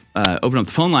the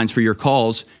phone lines for your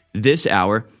calls this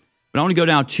hour. But I want to go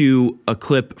now to a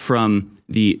clip from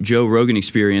the Joe Rogan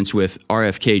Experience with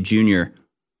RFK Jr.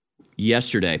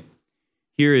 yesterday.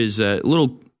 Here is a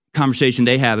little conversation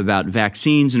they have about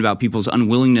vaccines and about people's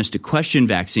unwillingness to question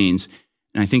vaccines.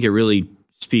 And I think it really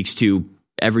speaks to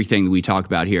everything that we talk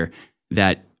about here,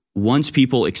 that once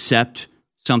people accept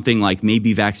something like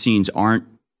maybe vaccines aren't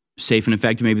safe and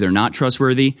effective, maybe they're not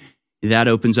trustworthy, that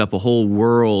opens up a whole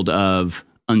world of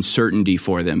uncertainty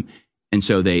for them. And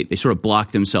so they sort of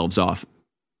block themselves off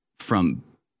from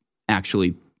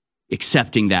actually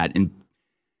accepting that and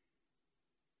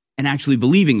actually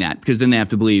believing that, because then they have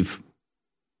to believe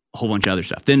a whole bunch of other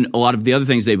stuff. Then a lot of the other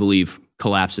things they believe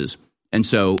collapses. And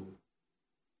so,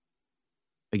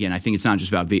 again, I think it's not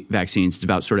just about vaccines, it's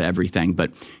about sort of everything.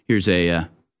 But here's a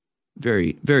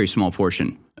very, very small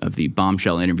portion of the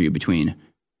bombshell interview between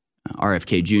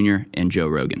RFK Jr. and Joe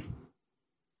Rogan.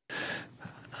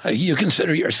 You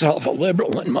consider yourself a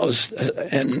liberal in most,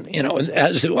 and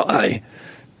as do I.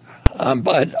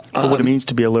 But what it means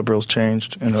to be a liberal has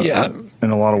changed in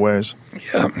a lot of ways.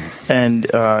 Yeah, and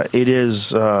it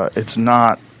is. It's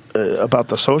not about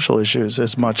the social issues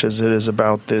as much as it is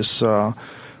about this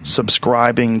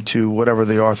subscribing to whatever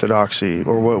the orthodoxy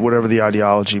or whatever the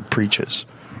ideology preaches.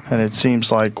 And it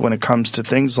seems like when it comes to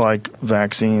things like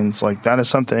vaccines, like that is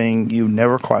something you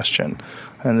never question.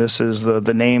 And this is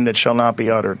the name that shall not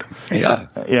be uttered. Yeah.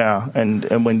 Yeah.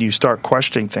 And when you start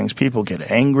questioning things, people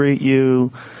get angry at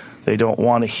you. They don't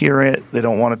want to hear it. They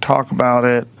don't want to talk about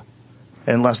it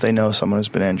unless they know someone has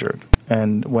been injured.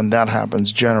 And when that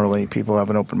happens, generally, people have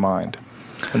an open mind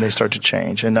and they start to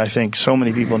change. And I think so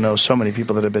many people know so many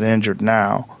people that have been injured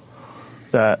now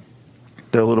that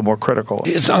they're a little more critical.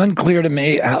 It's unclear to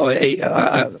me how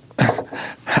an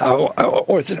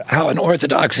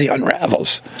orthodoxy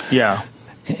unravels. Yeah.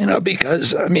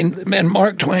 Because, and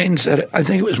Mark Twain said it, I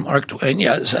think it was Mark Twain,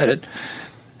 said it,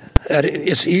 that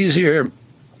it's easier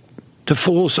to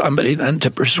fool somebody than to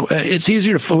persuade. It's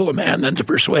easier to fool a man than to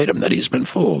persuade him that he's been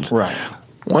fooled. Right.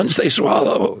 Once they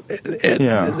swallow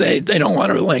it, they don't want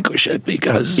to relinquish it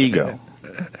because... Ego.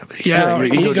 Or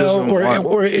ego,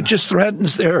 or it just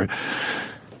threatens their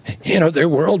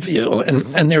worldview.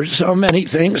 And there's so many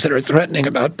things that are threatening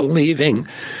about believing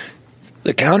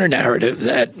the counter narrative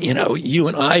that, you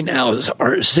and I now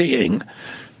are seeing.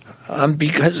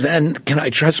 Because then, can I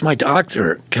trust my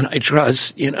doctor? Can I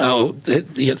trust,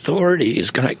 the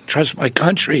authorities? Can I trust my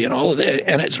country and all of that?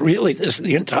 And it's really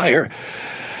the entire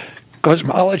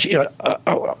cosmology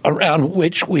around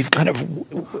which we've kind of,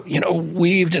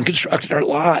 weaved and constructed our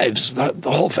lives.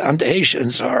 The whole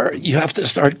foundations are, you have to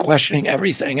start questioning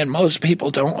everything, and most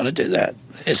people don't want to do that.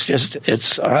 I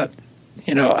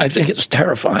think it's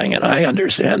terrifying, and I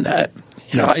understand that.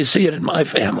 I see it in my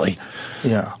family.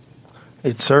 Yeah.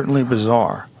 It's certainly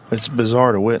bizarre. It's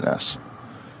bizarre to witness.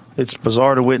 It's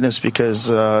bizarre to witness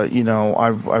because,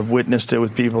 I've witnessed it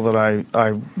with people that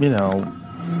I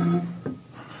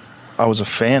was a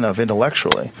fan of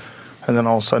intellectually. And then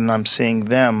all of a sudden I'm seeing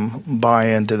them buy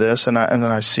into this, and then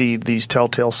I see these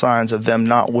telltale signs of them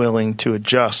not willing to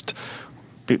adjust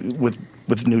with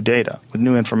new data, with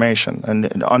new information,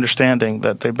 and understanding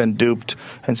that they've been duped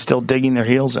and still digging their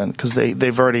heels in because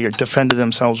they've already defended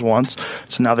themselves once.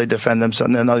 So now they defend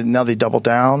themselves, and now they double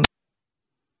down.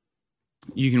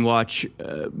 You can watch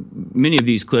many of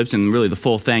these clips and really the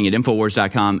full thing at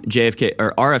Infowars.com.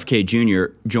 RFK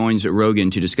Jr. joins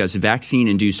Rogan to discuss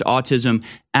vaccine-induced autism,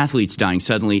 athletes dying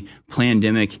suddenly,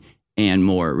 pandemic, and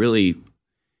more. Really,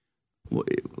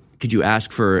 could you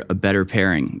ask for a better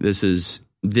pairing? This is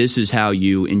how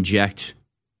you inject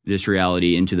this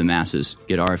reality into the masses.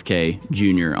 Get RFK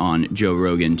Jr. on Joe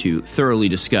Rogan to thoroughly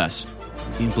discuss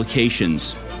the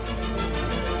implications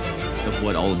of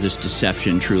what all of this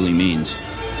deception truly means.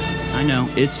 I know,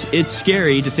 it's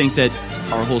scary to think that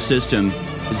our whole system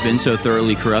has been so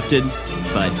thoroughly corrupted,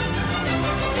 but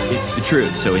it's the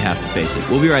truth, so we have to face it.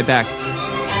 We'll be right back.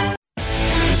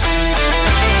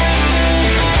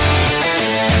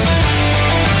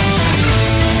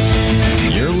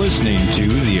 Listening to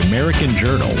The American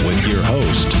Journal with your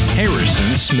host,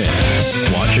 Harrison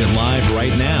Smith. Watch it live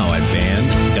right now at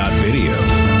band.video.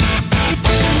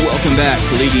 Welcome back,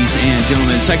 ladies and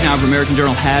gentlemen. Second hour of American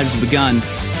Journal has begun. I'm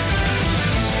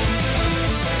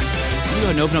going to go ahead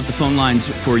and open up the phone lines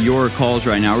for your calls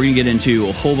right now. We're going to get into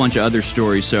a whole bunch of other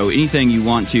stories, so anything you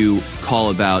want to call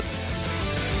about,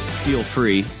 feel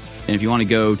free. And if you want to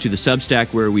go to the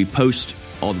Substack where we post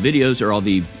all the videos, or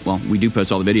we do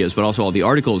post all the videos, but also all the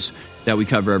articles that we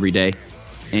cover every day,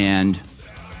 and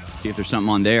see if there's something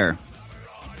on there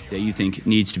that you think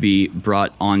needs to be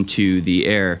brought onto the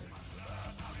air,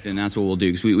 then that's what we'll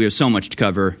do, because we have so much to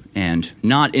cover and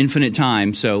not infinite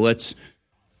time, so let's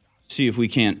see if we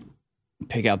can't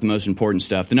pick out the most important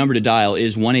stuff. The number to dial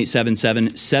is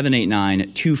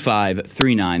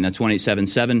 1-877-789-2539. That's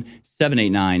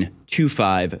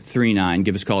 1-877-789-2539.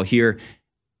 Give us a call here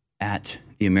at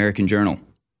the American Journal.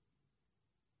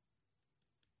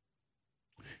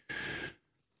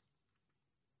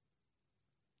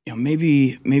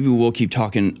 Maybe we'll keep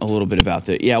talking a little bit about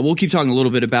that. Yeah, we'll keep talking a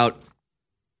little bit about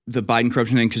the Biden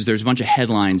corruption thing, because there's a bunch of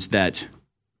headlines that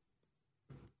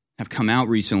have come out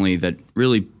recently that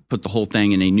really put the whole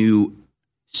thing in a new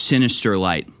sinister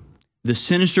light. The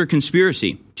sinister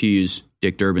conspiracy, to use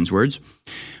Dick Durbin's words.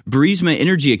 Burisma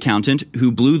energy accountant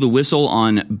who blew the whistle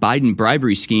on Biden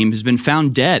bribery scheme has been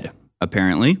found dead,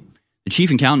 apparently. The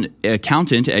chief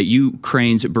accountant at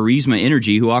Ukraine's Burisma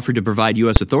Energy, who offered to provide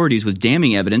U.S. authorities with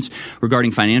damning evidence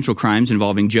regarding financial crimes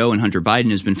involving Joe and Hunter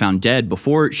Biden, has been found dead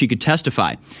before she could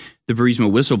testify. The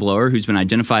Burisma whistleblower, who's been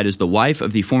identified as the wife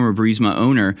of the former Burisma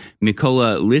owner,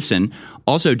 Mykola Lysin,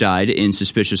 also died in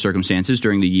suspicious circumstances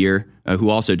during the year, who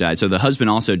also died. So the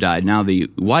husband also died. Now the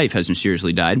wife has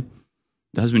mysteriously died.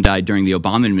 The husband died during the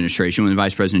Obama administration when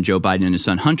Vice President Joe Biden and his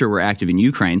son Hunter were active in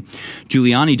Ukraine.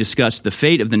 Giuliani discussed the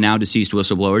fate of the now-deceased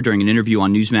whistleblower during an interview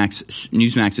on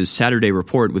Newsmax's Saturday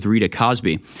Report with Rita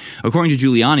Cosby. According to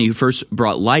Giuliani, who first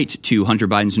brought light to Hunter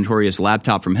Biden's notorious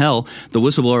laptop from hell, the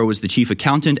whistleblower was the chief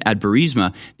accountant at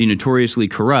Burisma, the notoriously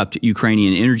corrupt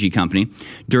Ukrainian energy company.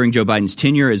 During Joe Biden's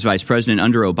tenure as vice president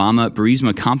under Obama,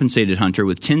 Burisma compensated Hunter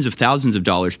with tens of thousands of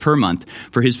dollars per month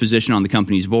for his position on the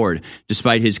company's board,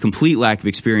 despite his complete lack of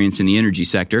experience in the energy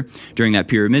sector. During that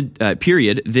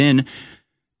period, then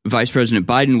Vice President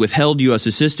Biden withheld U.S.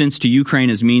 assistance to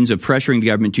Ukraine as means of pressuring the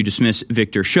government to dismiss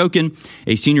Viktor Shokin,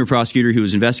 a senior prosecutor who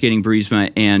was investigating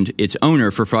Burisma and its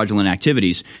owner for fraudulent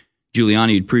activities.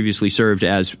 Giuliani had previously served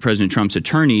as President Trump's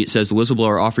attorney, says the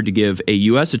whistleblower offered to give a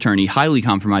U.S. attorney highly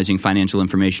compromising financial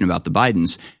information about the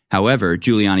Bidens. However,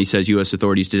 Giuliani says U.S.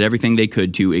 authorities did everything they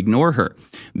could to ignore her,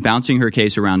 bouncing her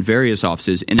case around various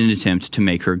offices in an attempt to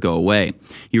make her go away.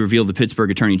 He revealed the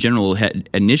Pittsburgh Attorney General had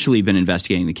initially been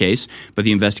investigating the case, but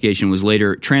the investigation was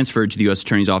later transferred to the U.S.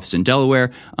 Attorney's Office in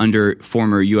Delaware under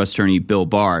former U.S. Attorney Bill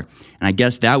Barr. And I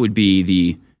guess that would be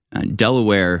the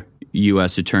Delaware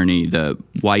U.S. Attorney, the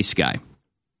Weiss guy,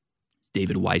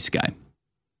 David Weiss guy.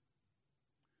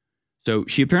 So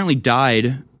she apparently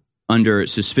died under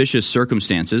suspicious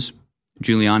circumstances.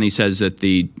 Giuliani says that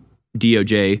the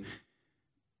DOJ,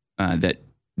 the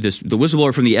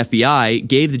whistleblower from the FBI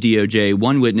gave the DOJ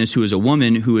one witness who is a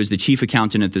woman who is the chief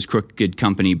accountant at this crooked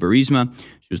company, Burisma.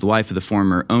 She was the wife of the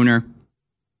former owner,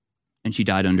 and she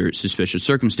died under suspicious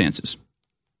circumstances.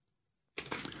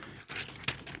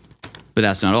 But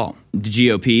that's not all. The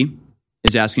GOP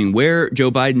is asking where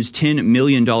Joe Biden's $10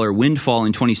 million windfall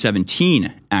in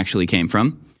 2017 actually came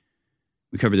from.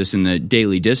 We cover this in the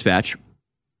Daily Dispatch,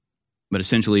 but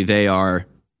essentially they are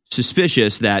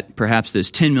suspicious that perhaps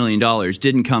this $10 million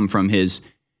didn't come from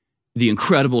the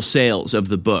incredible sales of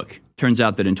the book. Turns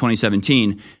out that in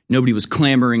 2017, nobody was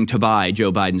clamoring to buy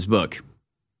Joe Biden's book.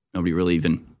 Nobody really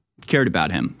even cared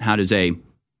about him. How does a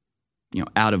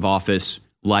out of office,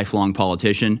 lifelong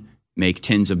politician make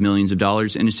tens of millions of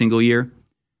dollars in a single year?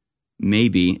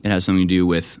 Maybe it has something to do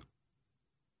with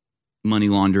money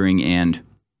laundering and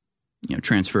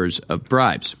transfers of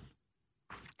bribes.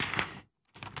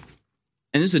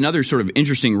 And this is another sort of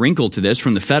interesting wrinkle to this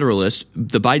from the Federalist.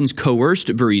 The Bidens coerced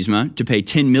Burisma to pay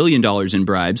 $10 million in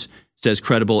bribes, says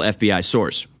credible FBI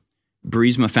source.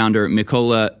 Burisma founder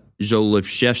Mykola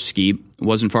Zlochevsky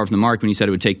wasn't far from the mark when he said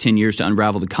it would take 10 years to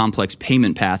unravel the complex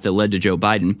payment path that led to Joe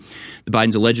Biden. The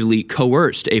Bidens allegedly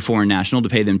coerced a foreign national to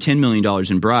pay them $10 million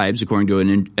in bribes, according to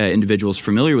individuals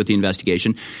familiar with the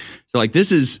investigation. So,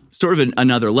 this is sort of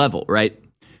another level, right?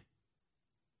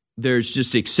 There's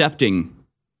just accepting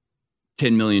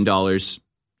 $10 million or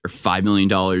 $5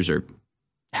 million or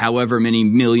however many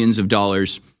millions of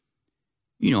dollars,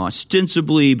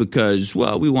 ostensibly because,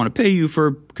 we want to pay you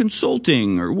for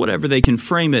consulting or whatever they can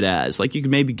frame it as. You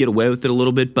can maybe get away with it a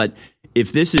little bit. But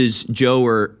if this is Joe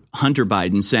or Hunter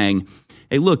Biden saying,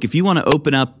 hey, look, if you want to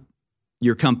open up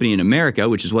your company in America,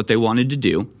 which is what they wanted to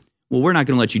do, well, we're not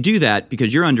going to let you do that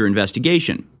because you're under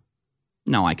investigation.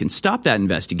 Now, I can stop that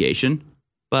investigation,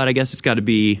 but I guess it's got to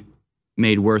be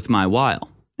made worth my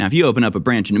while. Now, if you open up a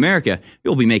branch in America,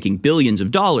 you'll be making billions of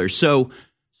dollars. So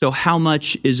how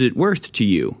much is it worth to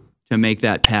you to make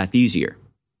that path easier,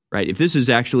 right? If this is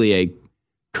actually a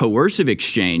coercive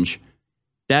exchange,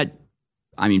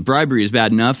 bribery is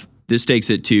bad enough. This takes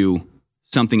it to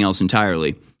something else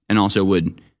entirely, and also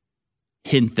would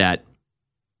hint that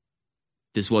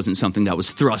this wasn't something that was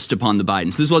thrust upon the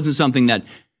Bidens. This wasn't something that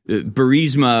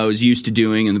Burisma was used to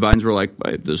doing, and the Bidens were like,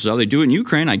 this is how they do it in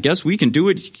Ukraine. I guess we can do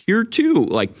it here too.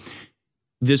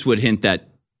 This would hint that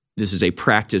this is a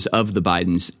practice of the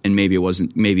Bidens, and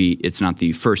maybe it's not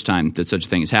the first time that such a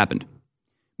thing has happened.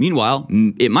 Meanwhile,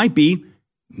 it might be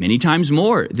many times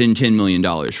more than $10 million.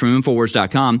 From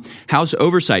Infowars.com, House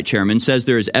Oversight Chairman says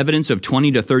there is evidence of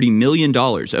 $20 to $30 million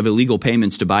of illegal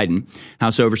payments to Biden.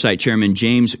 House Oversight Chairman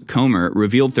James Comer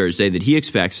revealed Thursday that he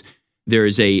expects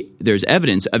there's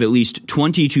evidence of at least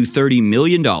 $20 to $30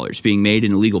 million being made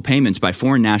in illegal payments by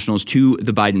foreign nationals to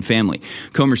the Biden family.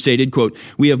 Comer stated, quote,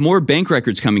 we have more bank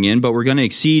records coming in, but we're going to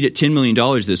exceed $10 million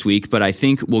this week, but I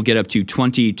think we'll get up to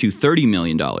 $20 to $30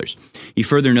 million. He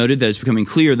further noted that it's becoming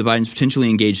clear the Bidens potentially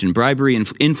engaged in bribery and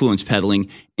influence peddling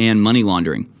and money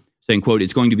laundering, saying, quote,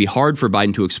 it's going to be hard for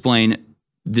Biden to explain.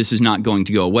 This is not going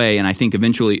to go away, and I think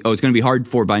eventually, it's going to be hard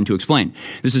for Biden to explain.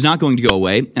 This is not going to go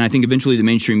away, and I think eventually the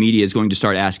mainstream media is going to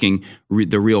start asking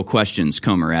the real questions,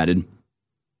 Comer added.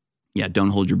 Yeah, don't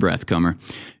hold your breath, Comer.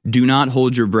 Do not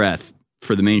hold your breath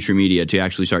for the mainstream media to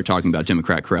actually start talking about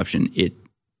Democrat corruption. It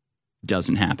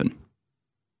doesn't happen.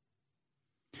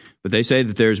 But they say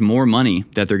that there's more money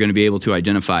that they're going to be able to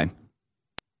identify,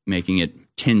 making it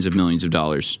tens of millions of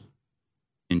dollars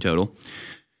in total.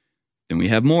 Then we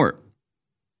have more.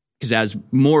 Because as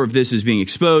more of this is being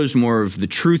exposed, more of the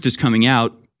truth is coming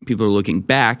out, people are looking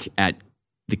back at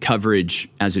the coverage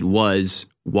as it was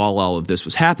while all of this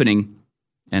was happening.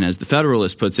 And as the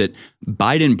Federalist puts it,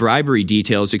 Biden bribery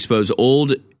details expose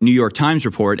old New York Times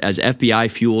report as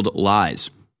FBI-fueled lies.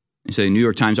 They say the New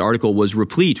York Times article was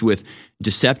replete with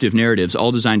deceptive narratives,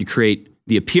 all designed to create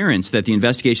the appearance that the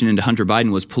investigation into Hunter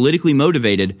Biden was politically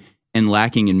motivated and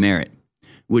lacking in merit,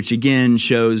 which again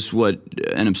shows what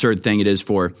an absurd thing it is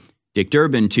for Dick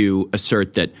Durbin to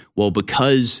assert that, well,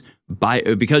 because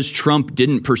Trump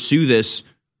didn't pursue this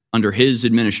under his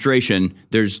administration,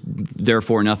 there's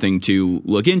therefore nothing to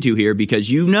look into here, because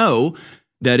you know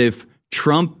that if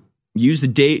Trump used the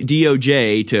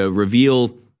DOJ to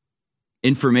reveal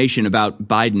information about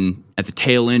Biden at the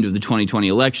tail end of the 2020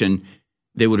 election,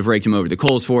 they would have raked him over the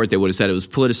coals for it. They would have said it was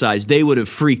politicized. They would have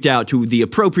freaked out to the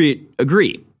appropriate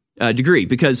degree,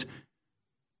 because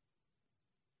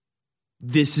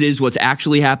this is what's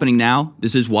actually happening now.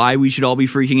 This is why we should all be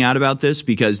freaking out about this,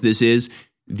 because this is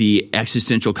the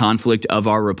existential conflict of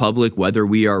our republic, whether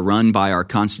we are run by our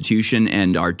Constitution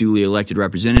and our duly elected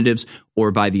representatives or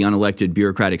by the unelected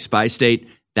bureaucratic spy state.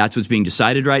 That's what's being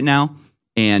decided right now.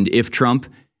 And if Trump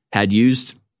had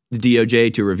used the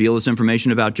DOJ to reveal this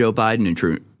information about Joe Biden and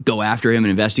to go after him and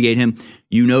investigate him,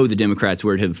 you know the Democrats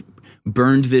would have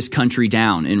burned this country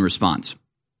down in response.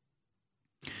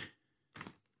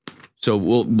 So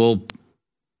we'll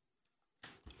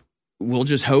we'll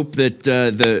just hope that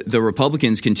the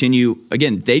Republicans continue.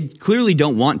 Again, they clearly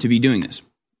don't want to be doing this.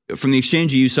 From the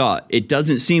exchange you saw, it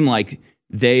doesn't seem like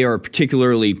they are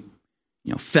particularly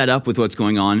fed up with what's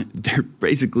going on. They're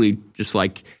basically just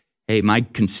like, hey, my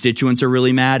constituents are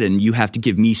really mad and you have to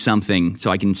give me something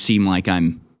so I can seem like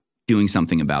I'm doing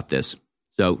something about this.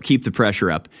 So keep the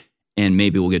pressure up and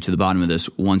maybe we'll get to the bottom of this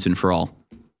once and for all.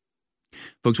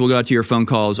 Folks, we'll go out to your phone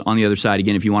calls on the other side.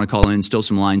 Again, if you want to call in, still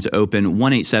some lines open.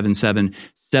 1-877-789-2539.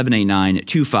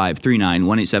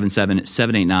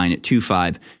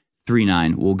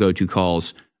 1-877-789-2539. We'll go to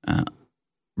calls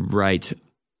right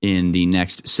in the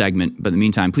next segment. But in the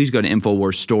meantime, please go to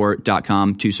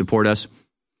InfoWarsStore.com to support us.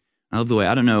 I love the way,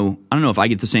 I don't know if I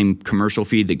get the same commercial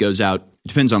feed that goes out. It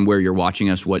depends on where you're watching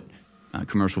us, what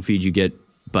commercial feed you get.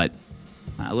 But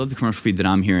I love the commercial feed that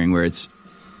I'm hearing where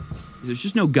there's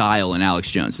just no guile in Alex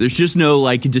Jones. There's just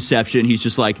no deception. He's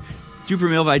just like, super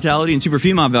male vitality and super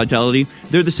female vitality,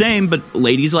 they're the same, but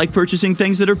ladies like purchasing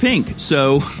things that are pink.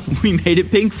 So we made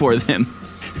it pink for them.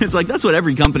 It's like, that's what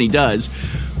every company does.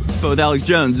 But with Alex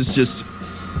Jones, it's just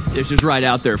right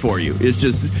out there for you. It's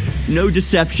just no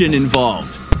deception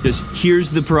involved. Just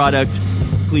here's the product.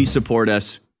 Please support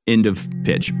us. End of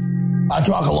pitch. I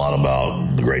talk a lot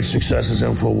about the great successes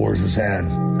InfoWars has had.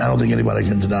 I don't think anybody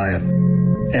can deny it.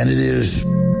 And it is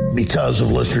because of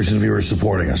listeners and viewers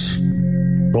supporting us.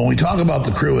 But when we talk about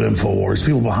the crew at InfoWars,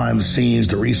 people behind the scenes,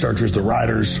 the researchers, the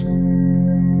writers,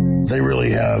 they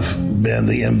really have been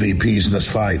the MVPs in this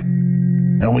fight.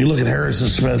 And when we look at Harrison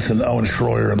Smith and Owen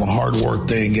Schroyer and the hard work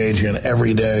they engage in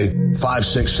every day, 5,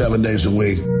 6, 7 days a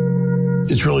week,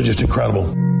 it's really just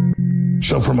incredible.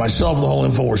 So for myself and the whole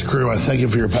InfoWars crew, I thank you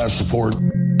for your past support.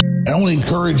 And I want to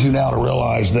encourage you now to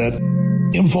realize that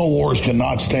InfoWars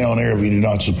cannot stay on air if you do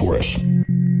not support us.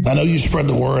 I know you spread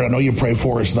the word. I know you pray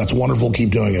for us, and that's wonderful. Keep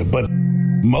doing it. But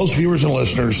most viewers and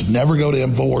listeners never go to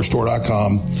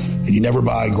InfoWarsStore.com, and you never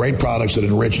buy great products that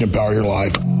enrich and empower your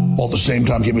life while at the same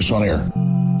time keep us on air.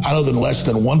 I know that less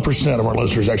than 1% of our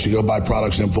listeners actually go buy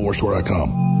products at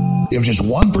InfoWarsStore.com. If just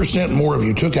 1% more of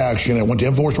you took action and went to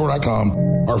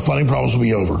InfoWarsStore.com, our funding problems will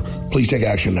be over. Please take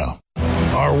action now.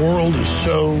 Our world is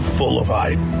so full of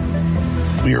hype.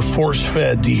 We are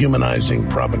force-fed dehumanizing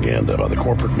propaganda by the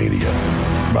corporate media,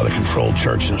 by the controlled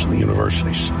churches and the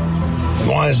universities. And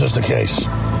why is this the case?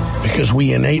 Because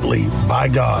we innately, by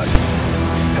God,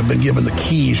 have been given the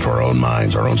keys to our own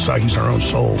minds, our own psyches, our own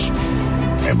souls.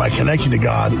 And by connecting to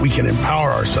God, we can empower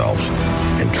ourselves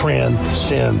and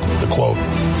transcend the, quote,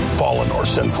 fallen or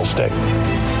sinful state.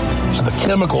 So the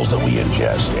chemicals that we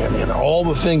ingest and all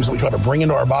the things that we try to bring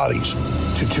into our bodies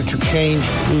to change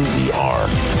who we are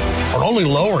only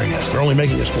lowering us. They're only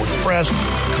making us more depressed.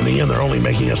 In the end, they're only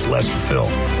making us less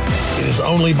fulfilled. It is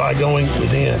only by going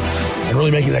within and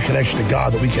really making that connection to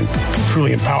God that we can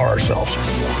truly empower ourselves.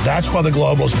 That's why the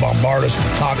globalists bombard us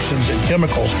with toxins and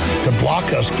chemicals to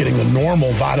block us getting the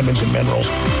normal vitamins and minerals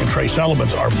and trace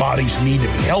elements our bodies need to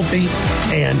be healthy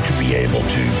and to be able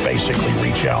to basically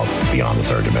reach out beyond the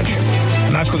third dimension.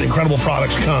 And that's where the incredible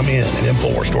products come in at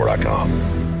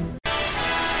InfoWarsStore.com.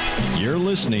 You're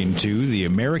listening to The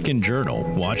American Journal.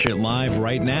 Watch it live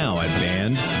right now at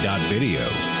band.video.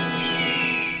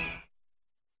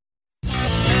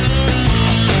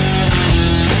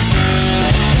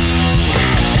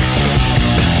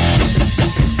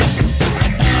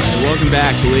 Welcome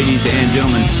back, ladies and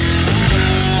gentlemen.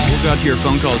 We'll go out to your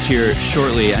phone calls here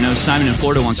shortly. I know Simon in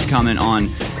Florida wants to comment on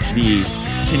the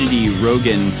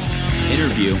Kennedy-Rogan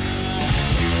interview.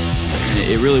 And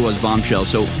it really was bombshell.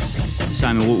 So,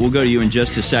 Simon, we'll go to you in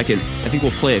just a second. I think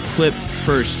we'll play a clip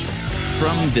first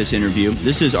from this interview.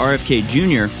 This is RFK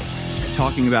Jr.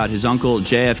 talking about his uncle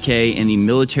JFK and the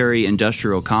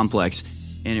military-industrial complex.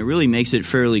 And it really makes it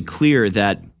fairly clear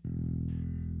that,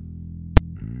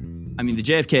 I mean, the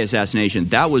JFK assassination,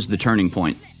 that was the turning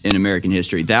point in American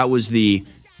history. That was the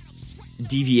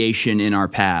deviation in our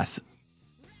path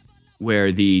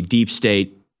where the deep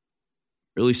state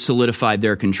really solidified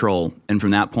their control. And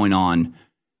from that point on,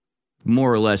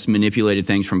 more or less manipulated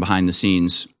things from behind the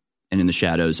scenes and in the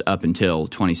shadows up until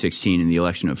 2016 in the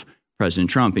election of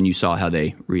President Trump. And you saw how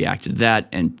they reacted to that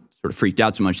and sort of freaked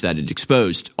out so much that it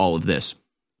exposed all of this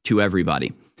to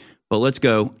everybody. But let's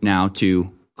go now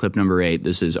to clip number 8.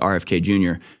 This is RFK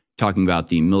Jr. talking about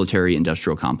the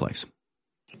military-industrial complex.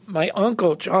 My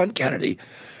uncle, John Kennedy,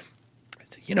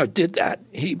 did that.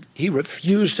 He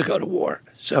refused to go to war.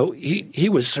 So he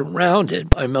was surrounded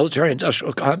by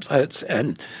military-industrial complex,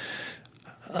 and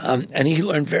he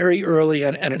learned very early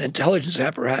and an intelligence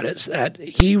apparatus that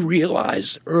he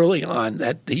realized early on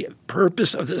that the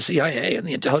purpose of the CIA and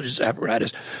the intelligence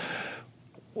apparatus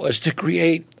was to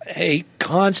create a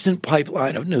constant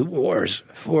pipeline of new wars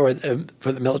for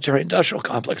the military-industrial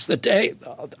complex. The day,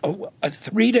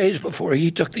 3 days before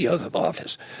he took the oath of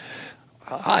office,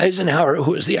 Eisenhower,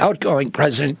 who was the outgoing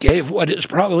president, gave what is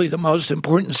probably the most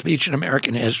important speech in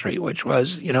American history, which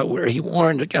was, where he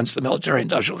warned against the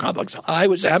military-industrial complex. I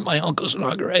was at my uncle's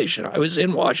inauguration. I was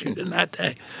in Washington that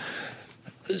day.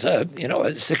 I was a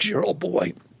 6-year-old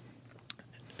boy.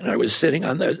 And I was sitting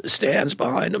on the stands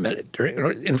behind him,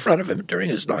 in front of him during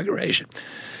his inauguration.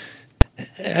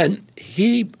 And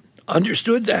he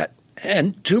understood that.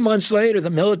 And 2 months later, the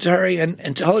military and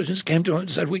intelligence came to him and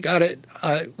said, we got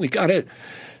to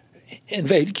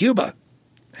invade Cuba.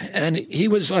 And he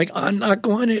was like, I'm not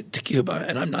going to Cuba,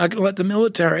 and I'm not going to let the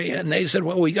military. And they said,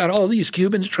 well, we got all these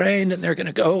Cubans trained, and they're going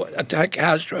to go attack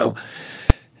Castro.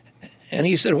 And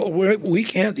he said, well, we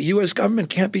can't, the U.S. government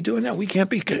can't be doing that. We can't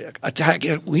be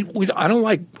attacking. I don't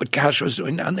like what Castro's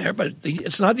doing down there, but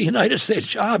it's not the United States'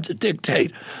 job to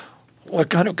dictate what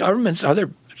kind of governments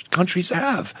other countries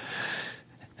have.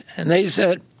 And they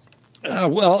said,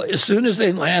 well, as soon as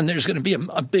they land, there's going to be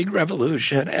a big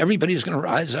revolution. Everybody's going to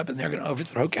rise up, and they're going to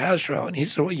overthrow Castro. And he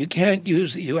said, well, you can't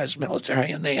use the U.S.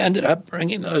 military. And they ended up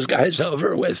bringing those guys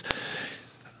over with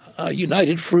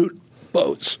United Fruit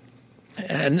boats.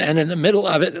 And in the middle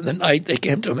of it, in the night, they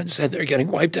came to him and said, they're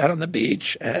getting wiped out on the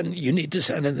beach, and you need to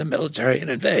send in the military and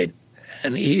invade.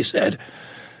 And he said,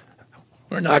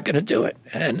 we're not going to do it.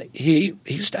 And he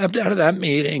stepped out of that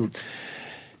meeting,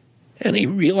 and he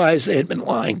realized they had been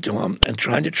lying to him and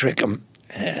trying to trick him.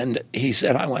 And he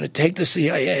said, I want to take the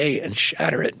CIA and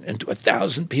shatter it into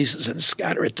 1,000 pieces and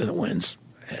scatter it to the winds.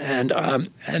 And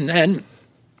then,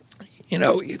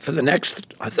 for the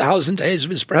next 1,000 days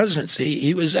of his presidency,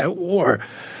 he was at war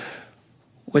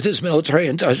with his military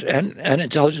and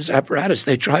intelligence apparatus.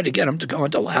 They tried to get him to go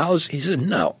into Laos. He said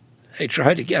no. They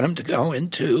tried to get him to go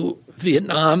into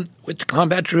Vietnam with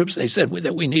combat troops. They said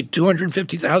that we need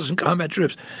 250,000 combat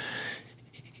troops.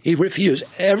 He refused.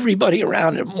 Everybody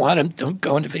around him wanted him to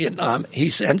go into Vietnam. He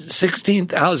sent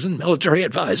 16,000 military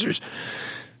advisors.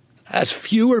 That's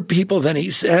fewer people than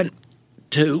he sent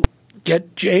to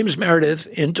get James Meredith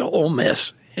into Ole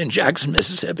Miss in Jackson,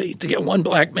 Mississippi, to get one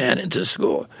black man into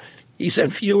school. He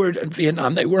sent fewer in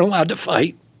Vietnam. They weren't allowed to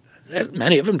fight.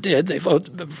 Many of them did. They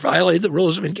violated the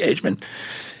rules of engagement.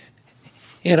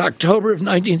 In October of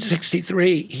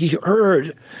 1963, he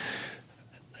heard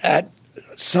that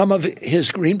some of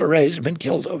his Green Berets had been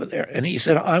killed over there. And he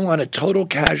said, I want a total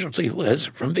casualty list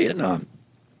from Vietnam.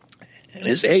 And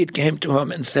his aide came to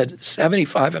him and said,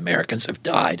 75 Americans have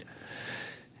died.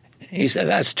 He said,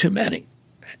 that's too many.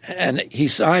 And he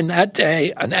signed that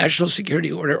day a national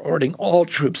security order ordering all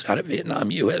troops out of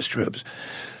Vietnam, U.S. troops.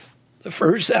 The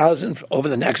first 1,000 over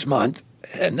the next month,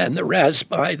 and then the rest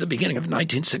by the beginning of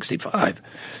 1965.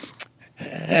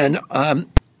 And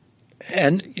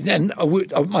then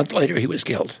a month later, he was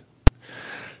killed.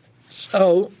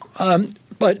 So,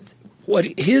 but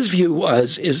what his view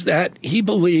is that he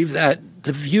believed that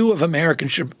the view of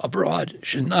Americans abroad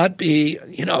should not be,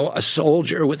 a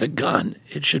soldier with a gun.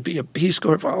 It should be a Peace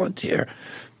Corps volunteer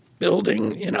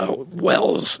building,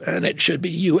 wells, and it should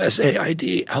be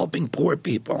USAID helping poor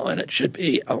people, and it should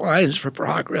be Alliance for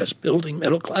Progress building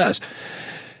middle class.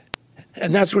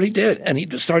 And that's what he did. And he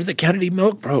just started the Kennedy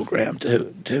Milk Program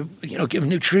to give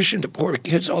nutrition to poor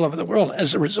kids all over the world.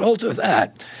 As a result of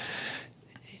that,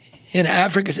 in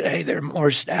Africa today, there are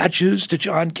more statues to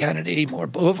John Kennedy, more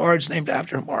boulevards named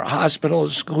after him, more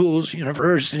hospitals, schools,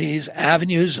 universities,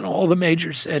 avenues in all the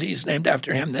major cities named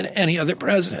after him than any other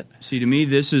president. See, to me,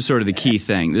 this is sort of the key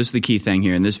thing. This is the key thing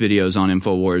here. And this video is on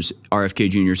InfoWars. RFK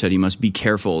Jr. said he must be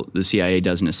careful the CIA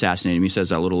doesn't assassinate him. He says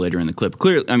that a little later in the clip.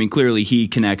 Clearly he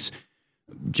connects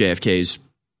JFK's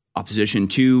opposition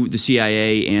to the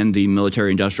CIA and the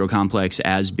military-industrial complex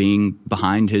as being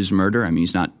behind his murder. I mean,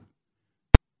 he's not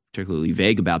particularly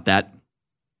vague about that.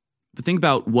 But think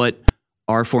about what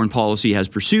our foreign policy has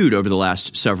pursued over the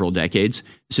last several decades,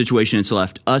 the situation it's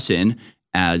left us in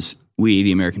as we,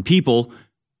 the American people,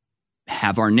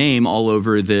 have our name all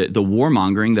over the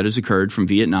warmongering that has occurred from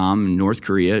Vietnam and North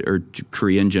Korea, or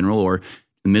Korea in general, or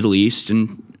the Middle East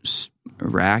and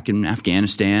Iraq and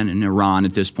Afghanistan and Iran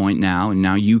at this point now, and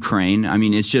now Ukraine. I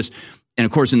mean, it's just, and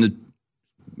of course in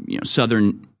the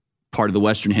southern part of the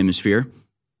Western Hemisphere,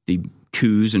 the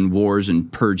coups and wars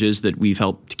and purges that we've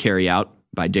helped carry out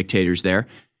by dictators there.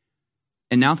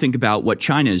 And now think about what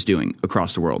China is doing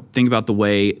across the world. Think about the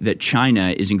way that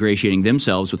China is ingratiating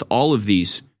themselves with all of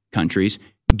these countries,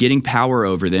 getting power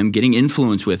over them, getting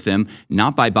influence with them,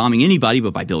 not by bombing anybody,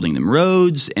 but by building them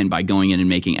roads and by going in and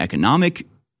making economic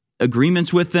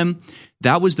agreements with them,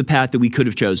 that was the path that we could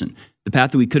have chosen. The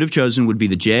path that we could have chosen would be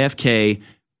the JFK,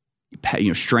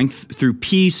 strength through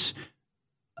peace,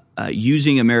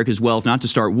 using America's wealth not to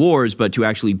start wars, but to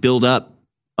actually build up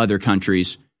other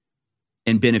countries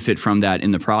and benefit from that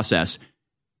in the process.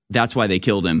 That's why they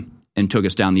killed him and took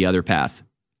us down the other path.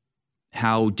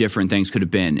 How different things could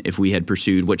have been if we had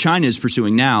pursued what China is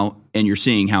pursuing now, and you're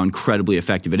seeing how incredibly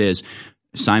effective it is.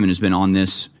 Simon has been on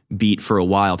this beat for a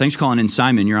while. Thanks for calling in,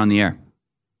 Simon. You're on the air.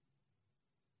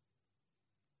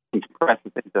 To press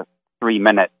it into 3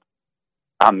 minutes.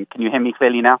 Can you hear me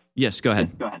clearly now? Yes, go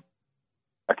ahead.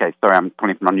 Okay, sorry, I'm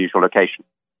calling from an unusual location.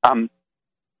 Okay,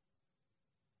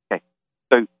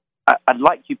 so I'd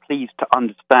like you please to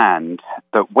understand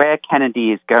that where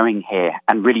Kennedy is going here,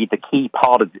 and really the key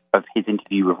part of his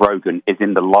interview with Rogan, is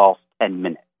in the last 10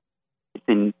 minutes. It's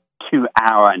in 2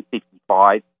 hours and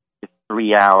 55 to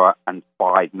 3 hours and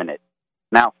 5 minutes.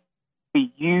 Now, for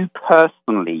you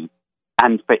personally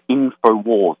and for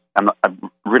InfoWars, and I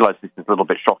realize this is a little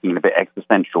bit shocking and a bit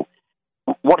existential,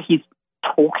 what he's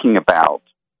talking about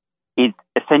is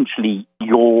essentially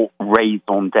your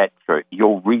raison d'etre,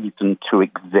 your reason to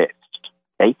exist.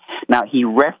 Okay? Now, he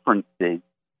references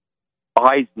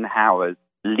Eisenhower's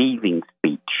leaving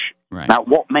speech. Right. Now,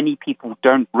 what many people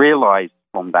don't realize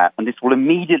from that, and this will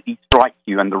immediately strike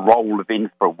you and the role of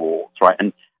InfoWars, right?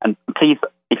 And please,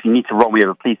 if you need to roll me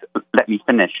over, please let me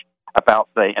finish about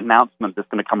the announcement that's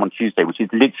going to come on Tuesday, which is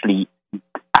literally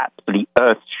absolutely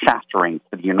earth-shattering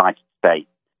for the United States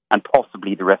and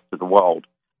possibly the rest of the world.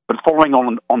 But following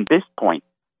on this point,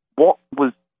 what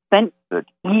was censored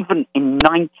even in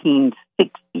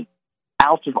 1960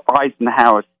 out of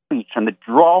Eisenhower's speech, and the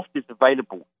draft is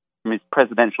available from his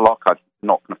presidential archives, it's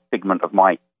not a figment of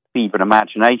my fevered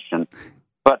imagination,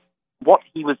 but what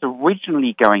he was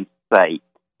originally going to say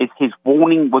is his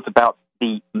warning was about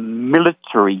the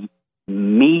military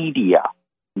media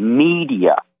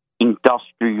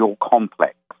industrial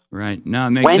complex. Right. No,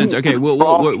 it makes sense. Okay,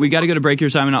 we got to go to break here,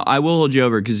 Simon. I will hold you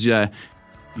over because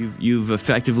you've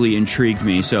effectively intrigued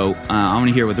me. So I want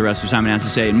to hear what the rest of Simon has to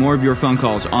say. And more of your phone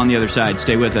calls on the other side.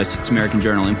 Stay with us. It's American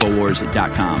Journal,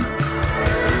 Infowars.com.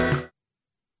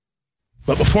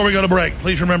 But before we go to break,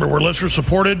 please remember, we're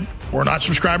listener-supported. We're not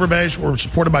subscriber-based. We're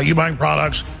supported by you buying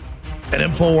products at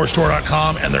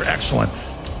InfoWarsStore.com, and they're excellent.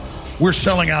 We're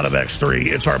selling out of X3.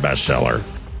 It's our best seller.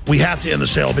 We have to end the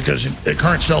sale because at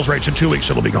current sales rates, in 2 weeks,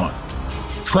 it'll be gone.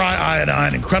 Try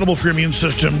iodine, incredible for your immune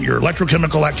system, your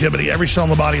electrochemical activity, every cell in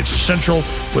the body. It's essential.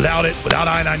 Without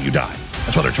iodine, you die.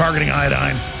 That's why they're targeting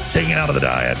iodine, taking it out of the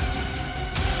diet.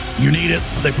 You need it.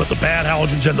 They put the bad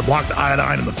halogens in to block the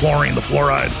iodine and the chlorine, the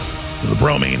fluoride, the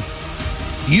bromine.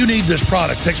 You need this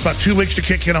product. It takes about 2 weeks to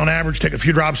kick in on average. Take a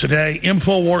few drops a day.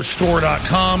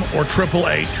 InfoWarsStore.com or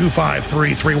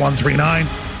 888-253-3139.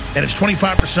 And it's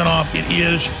 25% off. It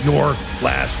is your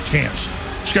last chance.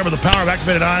 Discover the power of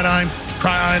activated iodine.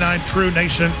 Try iodine. True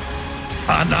nascent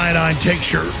iodine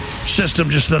takes your system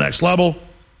just to the next level.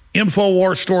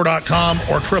 InfoWarsStore.com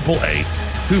or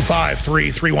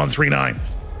 888-253-3139.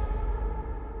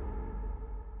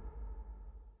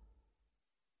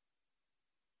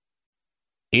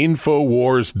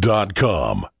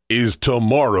 Infowars.com is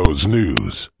tomorrow's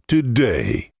news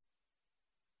today.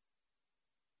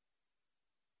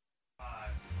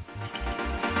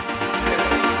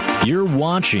 You're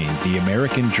watching The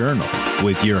American Journal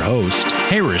with your host,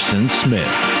 Harrison Smith.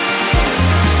 All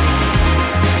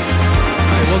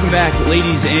right, welcome back,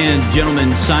 ladies and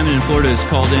gentlemen. Simon in Florida has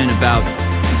called in about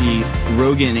the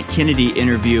Rogan-Kennedy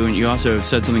interview, and you also have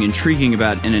said something intriguing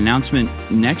about an announcement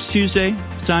next Tuesday,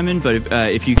 Simon. But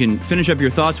if you can finish up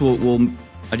your thoughts, I do want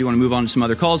to move on to some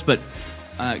other calls, but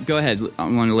go ahead. I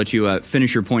want to let you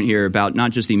finish your point here about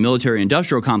not just the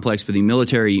military-industrial complex, but the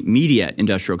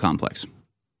military-media-industrial complex.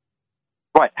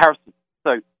 Right, Harrison.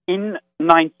 So in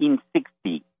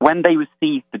 1960, when they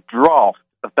received the draft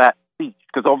of that speech,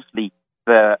 because obviously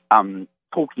the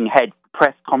talking heads,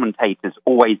 press commentators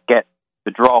always get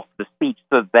the draft of the speech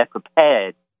so that they're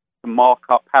prepared to mark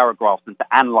up paragraphs and to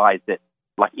analyze it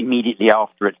like immediately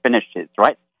after it finishes,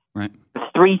 right? Right. The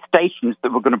three stations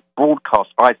that were going to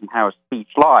broadcast Eisenhower's speech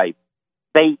live,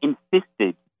 they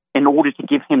insisted, in order to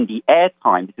give him the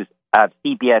airtime, this is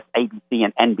CBS, ABC,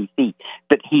 and NBC,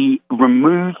 that he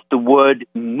removed the word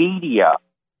media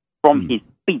from his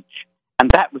speech. And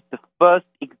that was the first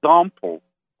example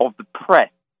of the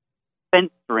press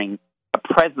censoring a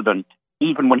president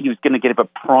even when he was going to give a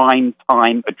prime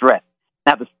time address.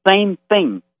 Now, the same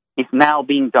thing is now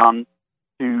being done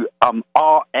to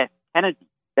R.F. Kennedy.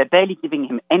 They're barely giving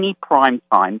him any prime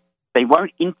time. They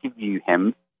won't interview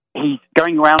him. He's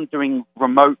going around doing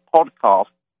remote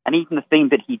podcasts. And even the thing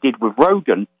that he did with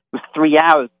Rogan was 3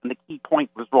 hours, and the key point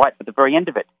was right at the very end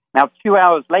of it. Now, 2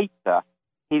 hours later,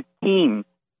 his team,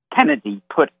 Kennedy,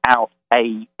 put out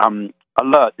a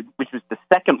alert, which was the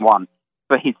second one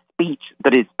for his speech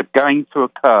that is going to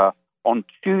occur on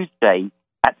Tuesday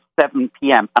at 7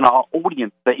 p.m. And our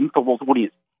audience, the InfoWars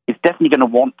audience, is definitely going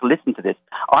to want to listen to this.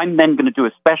 I'm then going to do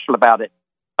a special about it,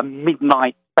 a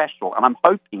midnight special, and I'm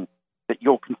hoping that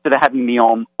you'll consider having me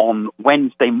on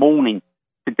Wednesday morning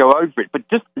to go over it. But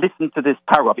just listen to this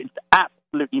paragraph. It's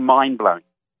absolutely mind-blowing.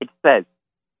 It says,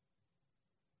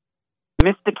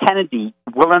 Mr. Kennedy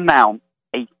will announce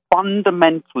a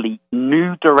fundamentally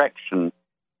new direction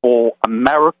for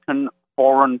American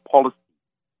foreign policy.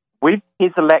 With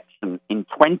his election in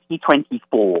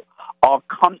 2024, our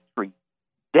country's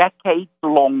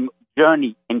decades-long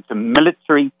journey into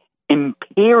military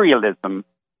imperialism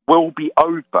will be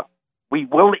over. We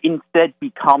will instead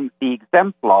become the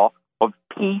exemplar of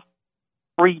peace,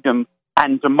 freedom,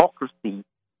 and democracy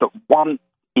that once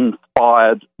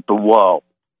inspired the world.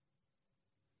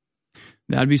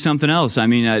 That'd be something else. I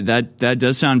mean, that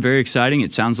does sound very exciting.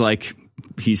 It sounds like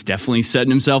he's definitely setting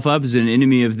himself up as an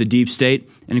enemy of the deep state.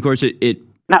 And of course,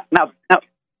 Now,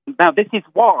 this is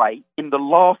why in the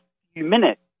last few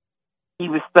minutes he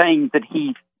was saying that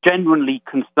he's genuinely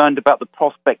concerned about the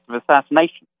prospect of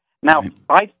assassination. Now,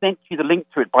 I sent you the link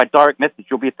to it by direct message.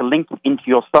 You'll be able to link it into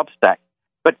your Substack.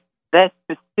 But they're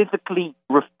specifically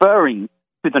referring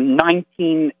to the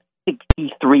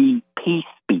 1963 peace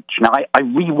speech. Now, I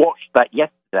rewatched that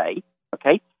yesterday,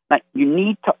 okay? Now, you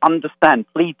need to understand,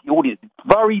 please, the audience, it's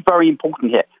very, very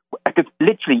important here. Because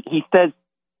literally, he says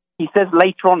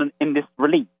later on in this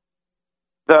release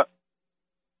that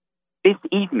this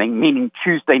evening, meaning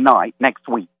Tuesday night, next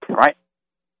week, right,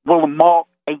 will mark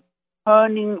a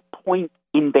turning point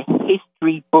in the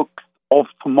history books of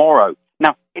tomorrow.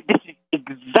 Now, this is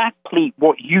exactly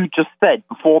what you just said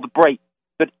before the break,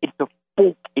 that it's a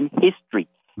fork in history.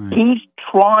 Right. He's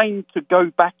trying to go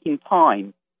back in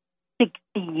time 60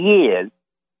 years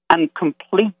and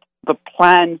complete the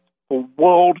plans for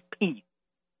world peace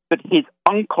that his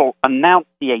uncle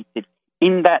enunciated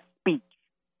in that speech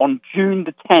on June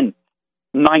the 10th,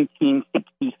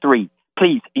 1963.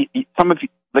 Please, some of you,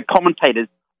 the commentators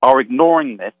are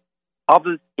ignoring this.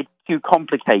 Others, it's too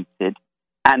complicated,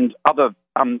 and other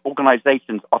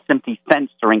organizations are simply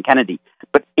censoring Kennedy.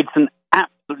 But it's an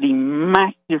absolutely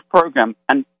massive program,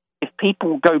 and if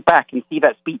people go back and see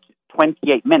that speech, it's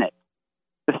 28 minutes.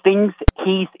 The things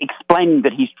he's explaining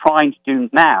that he's trying to do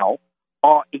now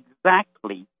are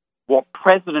exactly what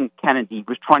President Kennedy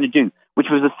was trying to do, which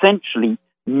was essentially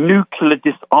nuclear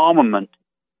disarmament,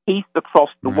 peace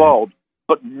across the world,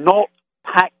 but not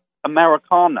Pax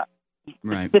Americana.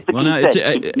 Right. Well,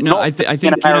 no, I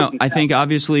think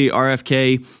obviously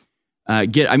RFK.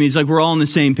 It's like we're all on the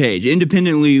same page.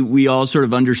 Independently, we all sort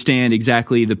of understand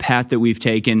exactly the path that we've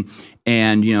taken.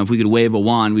 And, if we could wave a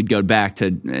wand, we'd go back to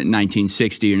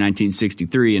 1960 or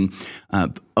 1963 and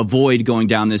avoid going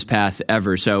down this path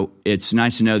ever. So it's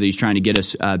nice to know that he's trying to get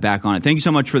us back on it. Thank you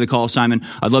so much for the call, Simon.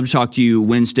 I'd love to talk to you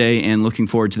Wednesday, and looking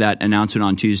forward to that announcement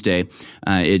on Tuesday.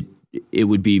 It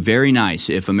would be very nice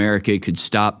if America could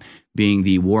stop being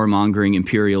the warmongering,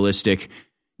 imperialistic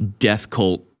death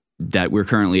cult that we're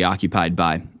currently occupied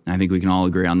by. I think we can all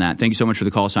agree on that. Thank you so much for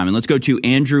the call, Simon. Let's go to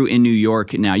Andrew in New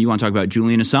York. Now, you want to talk about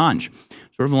Julian Assange,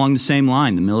 sort of along the same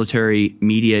line, the military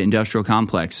media industrial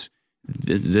complex.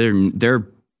 They're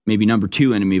maybe number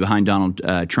two enemy behind Donald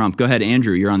Trump. Go ahead,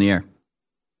 Andrew. You're on the air.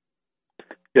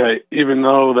 Yeah, even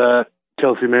though that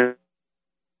Chelsea Manning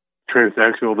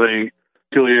transsexual thing,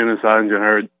 Julian Assange and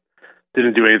her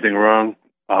didn't do anything wrong.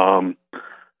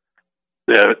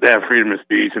 They have freedom of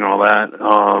speech and all that.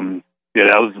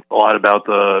 That was a lot about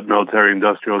the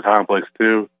military-industrial complex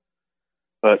too.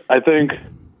 But I think,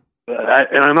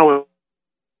 I know,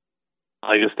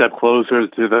 like a step closer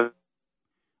to the.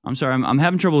 I'm sorry, I'm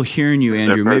having trouble hearing you,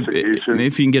 Andrew. Maybe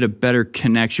if you can get a better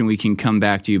connection, we can come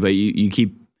back to you. But you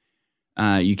keep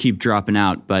dropping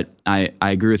out. But I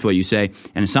agree with what you say.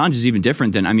 And Assange is even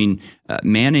different than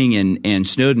Manning and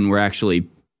Snowden were actually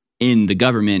in the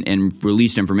government and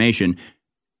released information,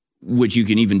 which you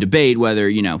can even debate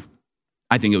whether,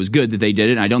 I think it was good that they did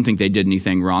it. I don't think they did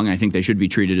anything wrong. I think they should be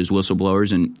treated as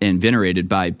whistleblowers and venerated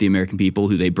by the American people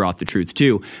who they brought the truth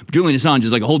to. But Julian Assange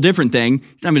is like a whole different thing.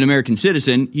 He's not an American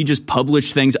citizen. He just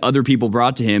published things other people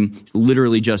brought to him. He's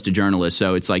literally just a journalist.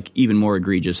 So it's like even more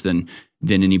egregious than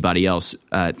anybody else.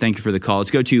 Thank you for the call.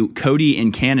 Let's go to Cody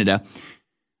in Canada.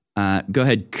 Go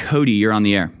ahead, Cody. You're on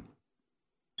the air.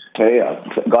 Hey,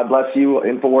 God bless you,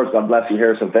 InfoWars. God bless you,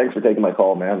 Harrison. Thanks for taking my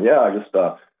call, man. Yeah, I just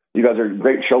You guys are a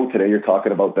great show today. You're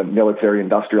talking about the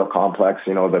military-industrial complex,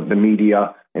 the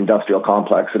media industrial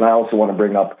complex, and I also want to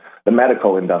bring up the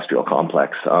medical-industrial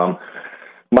complex.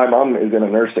 My mom is in a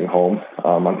nursing home.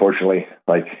 Unfortunately,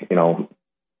 we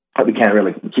can't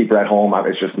really keep her at home.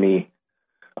 It's just me.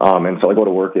 And so I go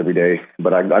to work every day,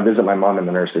 but I visit my mom in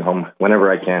the nursing home whenever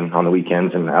I can on the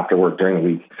weekends and after work during the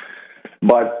week.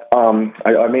 But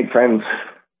I made friends.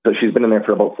 So she's been in there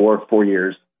for about four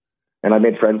years. And I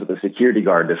made friends with the security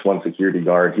guard, this one security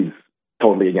guard. He's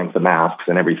totally against the masks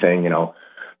and everything,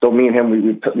 So me and him,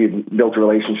 we built a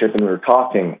relationship and we were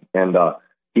talking. And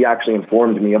he actually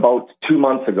informed me about 2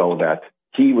 months ago that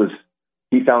he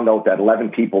found out that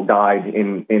 11 people died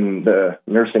in the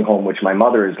nursing home, which my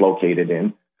mother is located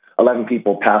in. 11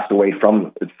 people passed away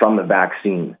from the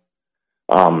vaccine.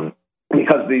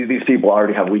 Because these people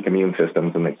already have weak immune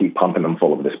systems and they keep pumping them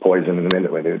full of this poison, and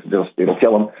it'll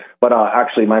kill them. But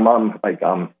actually, my mom,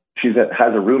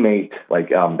 has a roommate.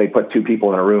 They put 2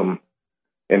 people in a room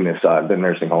in this the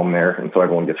nursing home there, and so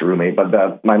everyone gets a roommate.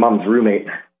 But my mom's roommate,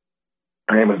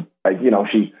 her name was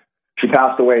she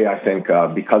passed away, I think,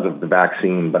 because of the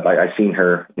vaccine. But I seen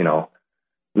her,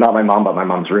 not my mom, but my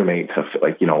mom's roommate,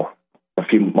 a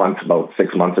few months, about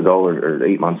 6 months ago or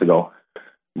 8 months ago.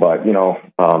 But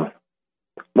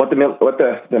what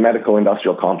the medical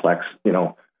industrial complex,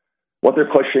 what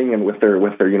they're pushing, and with their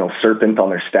serpent on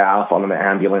their staff, on the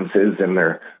ambulances, and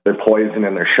their poison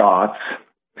and their shots,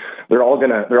 they're all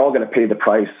gonna pay the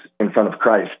price in front of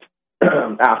Christ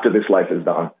after this life is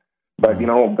done. But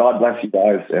God bless you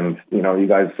guys, and you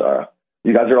guys are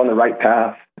on the right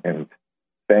path, and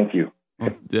thank you.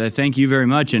 Well, thank you very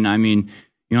much. And I mean,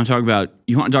 you want to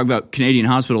talk about Canadian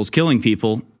hospitals killing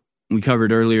people? We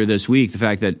covered earlier this week the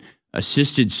fact that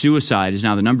assisted suicide is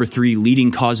now the number 3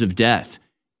 leading cause of death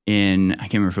in, I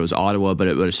can't remember if it was Ottawa, but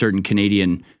a certain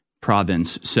Canadian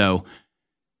province. So,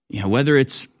 whether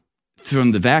it's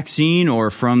from the vaccine or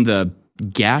from the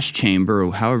gas chamber,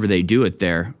 or however they do it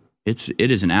there, it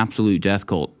is an absolute death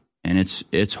cult, and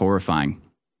it's horrifying.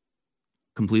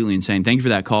 Completely insane. Thank you for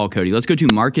that call, Cody. Let's go to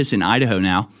Marcus in Idaho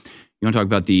now. You want to talk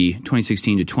about the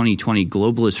 2016 to 2020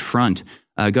 globalist front.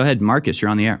 Go ahead, Marcus, you're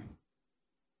on the air.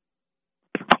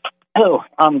 Hello.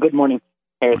 Good morning,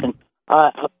 Harrison.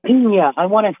 I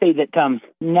want to say that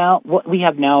now what we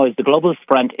have now is the globalist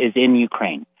front is in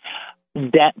Ukraine.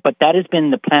 But that has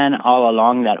been the plan all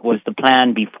along. That was the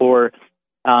plan before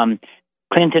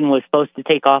Clinton was supposed to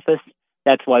take office.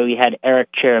 That's why we had Eric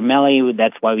Ciaramelli.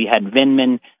 That's why we had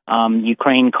Vindman,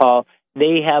 Ukraine call.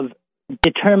 They have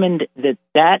determined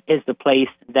that is the place,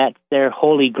 that's their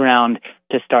holy ground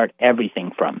to start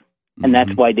everything from. And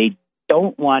that's why they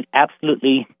don't want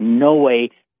absolutely no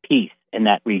way peace in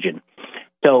that region.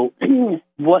 So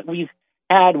what we've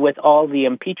had with all the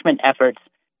impeachment efforts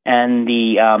and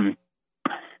the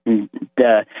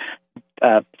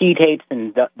P-tapes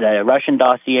and the Russian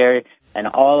dossier and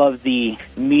all of the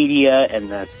media and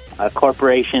the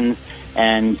corporations,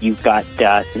 and you've got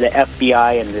the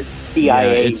FBI and the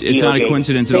CIA. Yeah, it's not a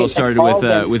coincidence it all started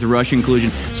with Russian collusion.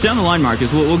 Stay on the line,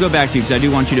 Marcus. We'll go back to you because I do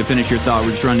want you to finish your thought.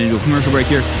 We're just running into a commercial break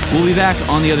here. We'll be back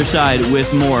on the other side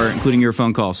with more, including your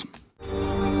phone calls.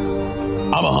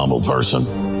 I'm a humble person,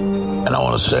 and I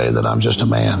want to say that I'm just a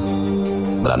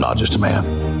man, but I'm not just a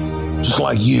man. Just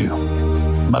like you,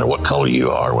 no matter what color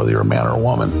you are, whether you're a man or a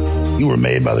woman, you were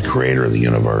made by the creator of the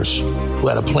universe, who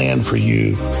had a plan for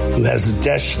you, who has a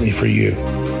destiny for you.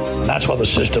 And that's why the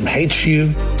system hates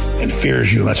you and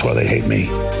fears you, and that's why they hate me.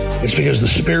 It's because the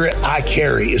spirit I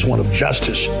carry is one of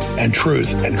justice and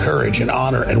truth and courage and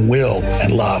honor and will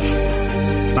and love.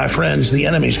 My friends, the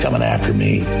enemy's coming after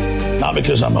me, not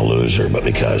because I'm a loser, but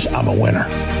because I'm a winner.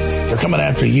 They're coming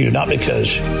after you, not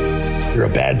because you're a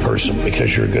bad person,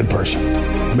 because you're a good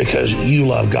person, because you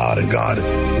love God and God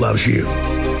loves you.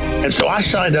 And so I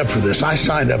signed up for this. I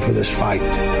signed up for this fight.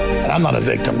 And I'm not a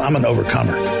victim. I'm an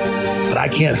overcomer. But I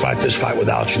can't fight this fight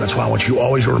without you. That's why I want you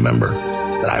always to remember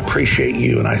that I appreciate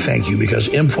you and I thank you, because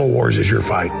InfoWars is your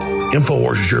fight.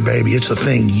 InfoWars is your baby. It's the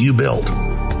thing you built.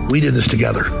 We did this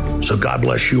together. So God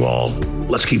bless you all.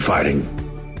 Let's keep fighting.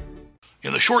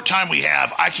 In the short time we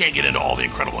have, I can't get into all the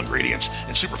incredible ingredients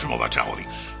in Super Female Vitality.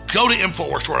 Go to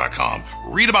InfoWarsStore.com,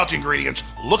 read about the ingredients,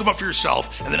 look them up for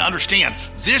yourself, and then understand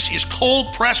this is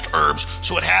cold-pressed herbs,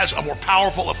 so it has a more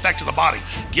powerful effect to the body.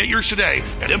 Get yours today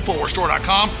at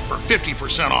InfoWarsStore.com for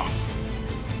 50% off.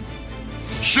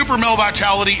 Super Male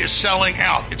Vitality is selling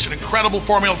out. It's an incredible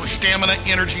formula for stamina,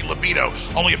 energy, libido.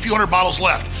 Only a few hundred bottles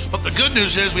left. But the good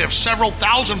news is we have several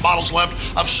thousand bottles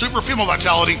left of Super Female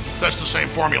Vitality. That's the same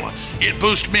formula. It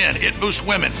boosts men. It boosts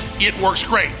women. It works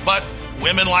great. But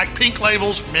women like pink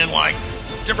labels. Men like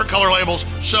different color labels.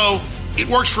 So It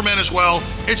works for men as well.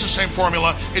 It's the same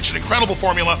formula. It's an incredible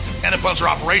formula, and it funds their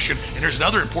operation. And here's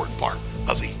another important part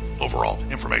of the overall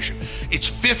information. It's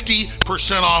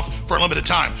 50% off for a limited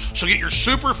time. So get your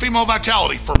Super Female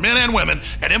Vitality for men and women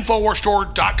at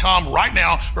InfoWarsStore.com right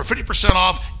now for 50%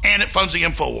 off, and it funds the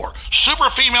InfoWar. Super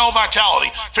Female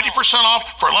Vitality, 50%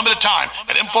 off for a limited time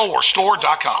at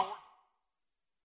InfoWarsStore.com.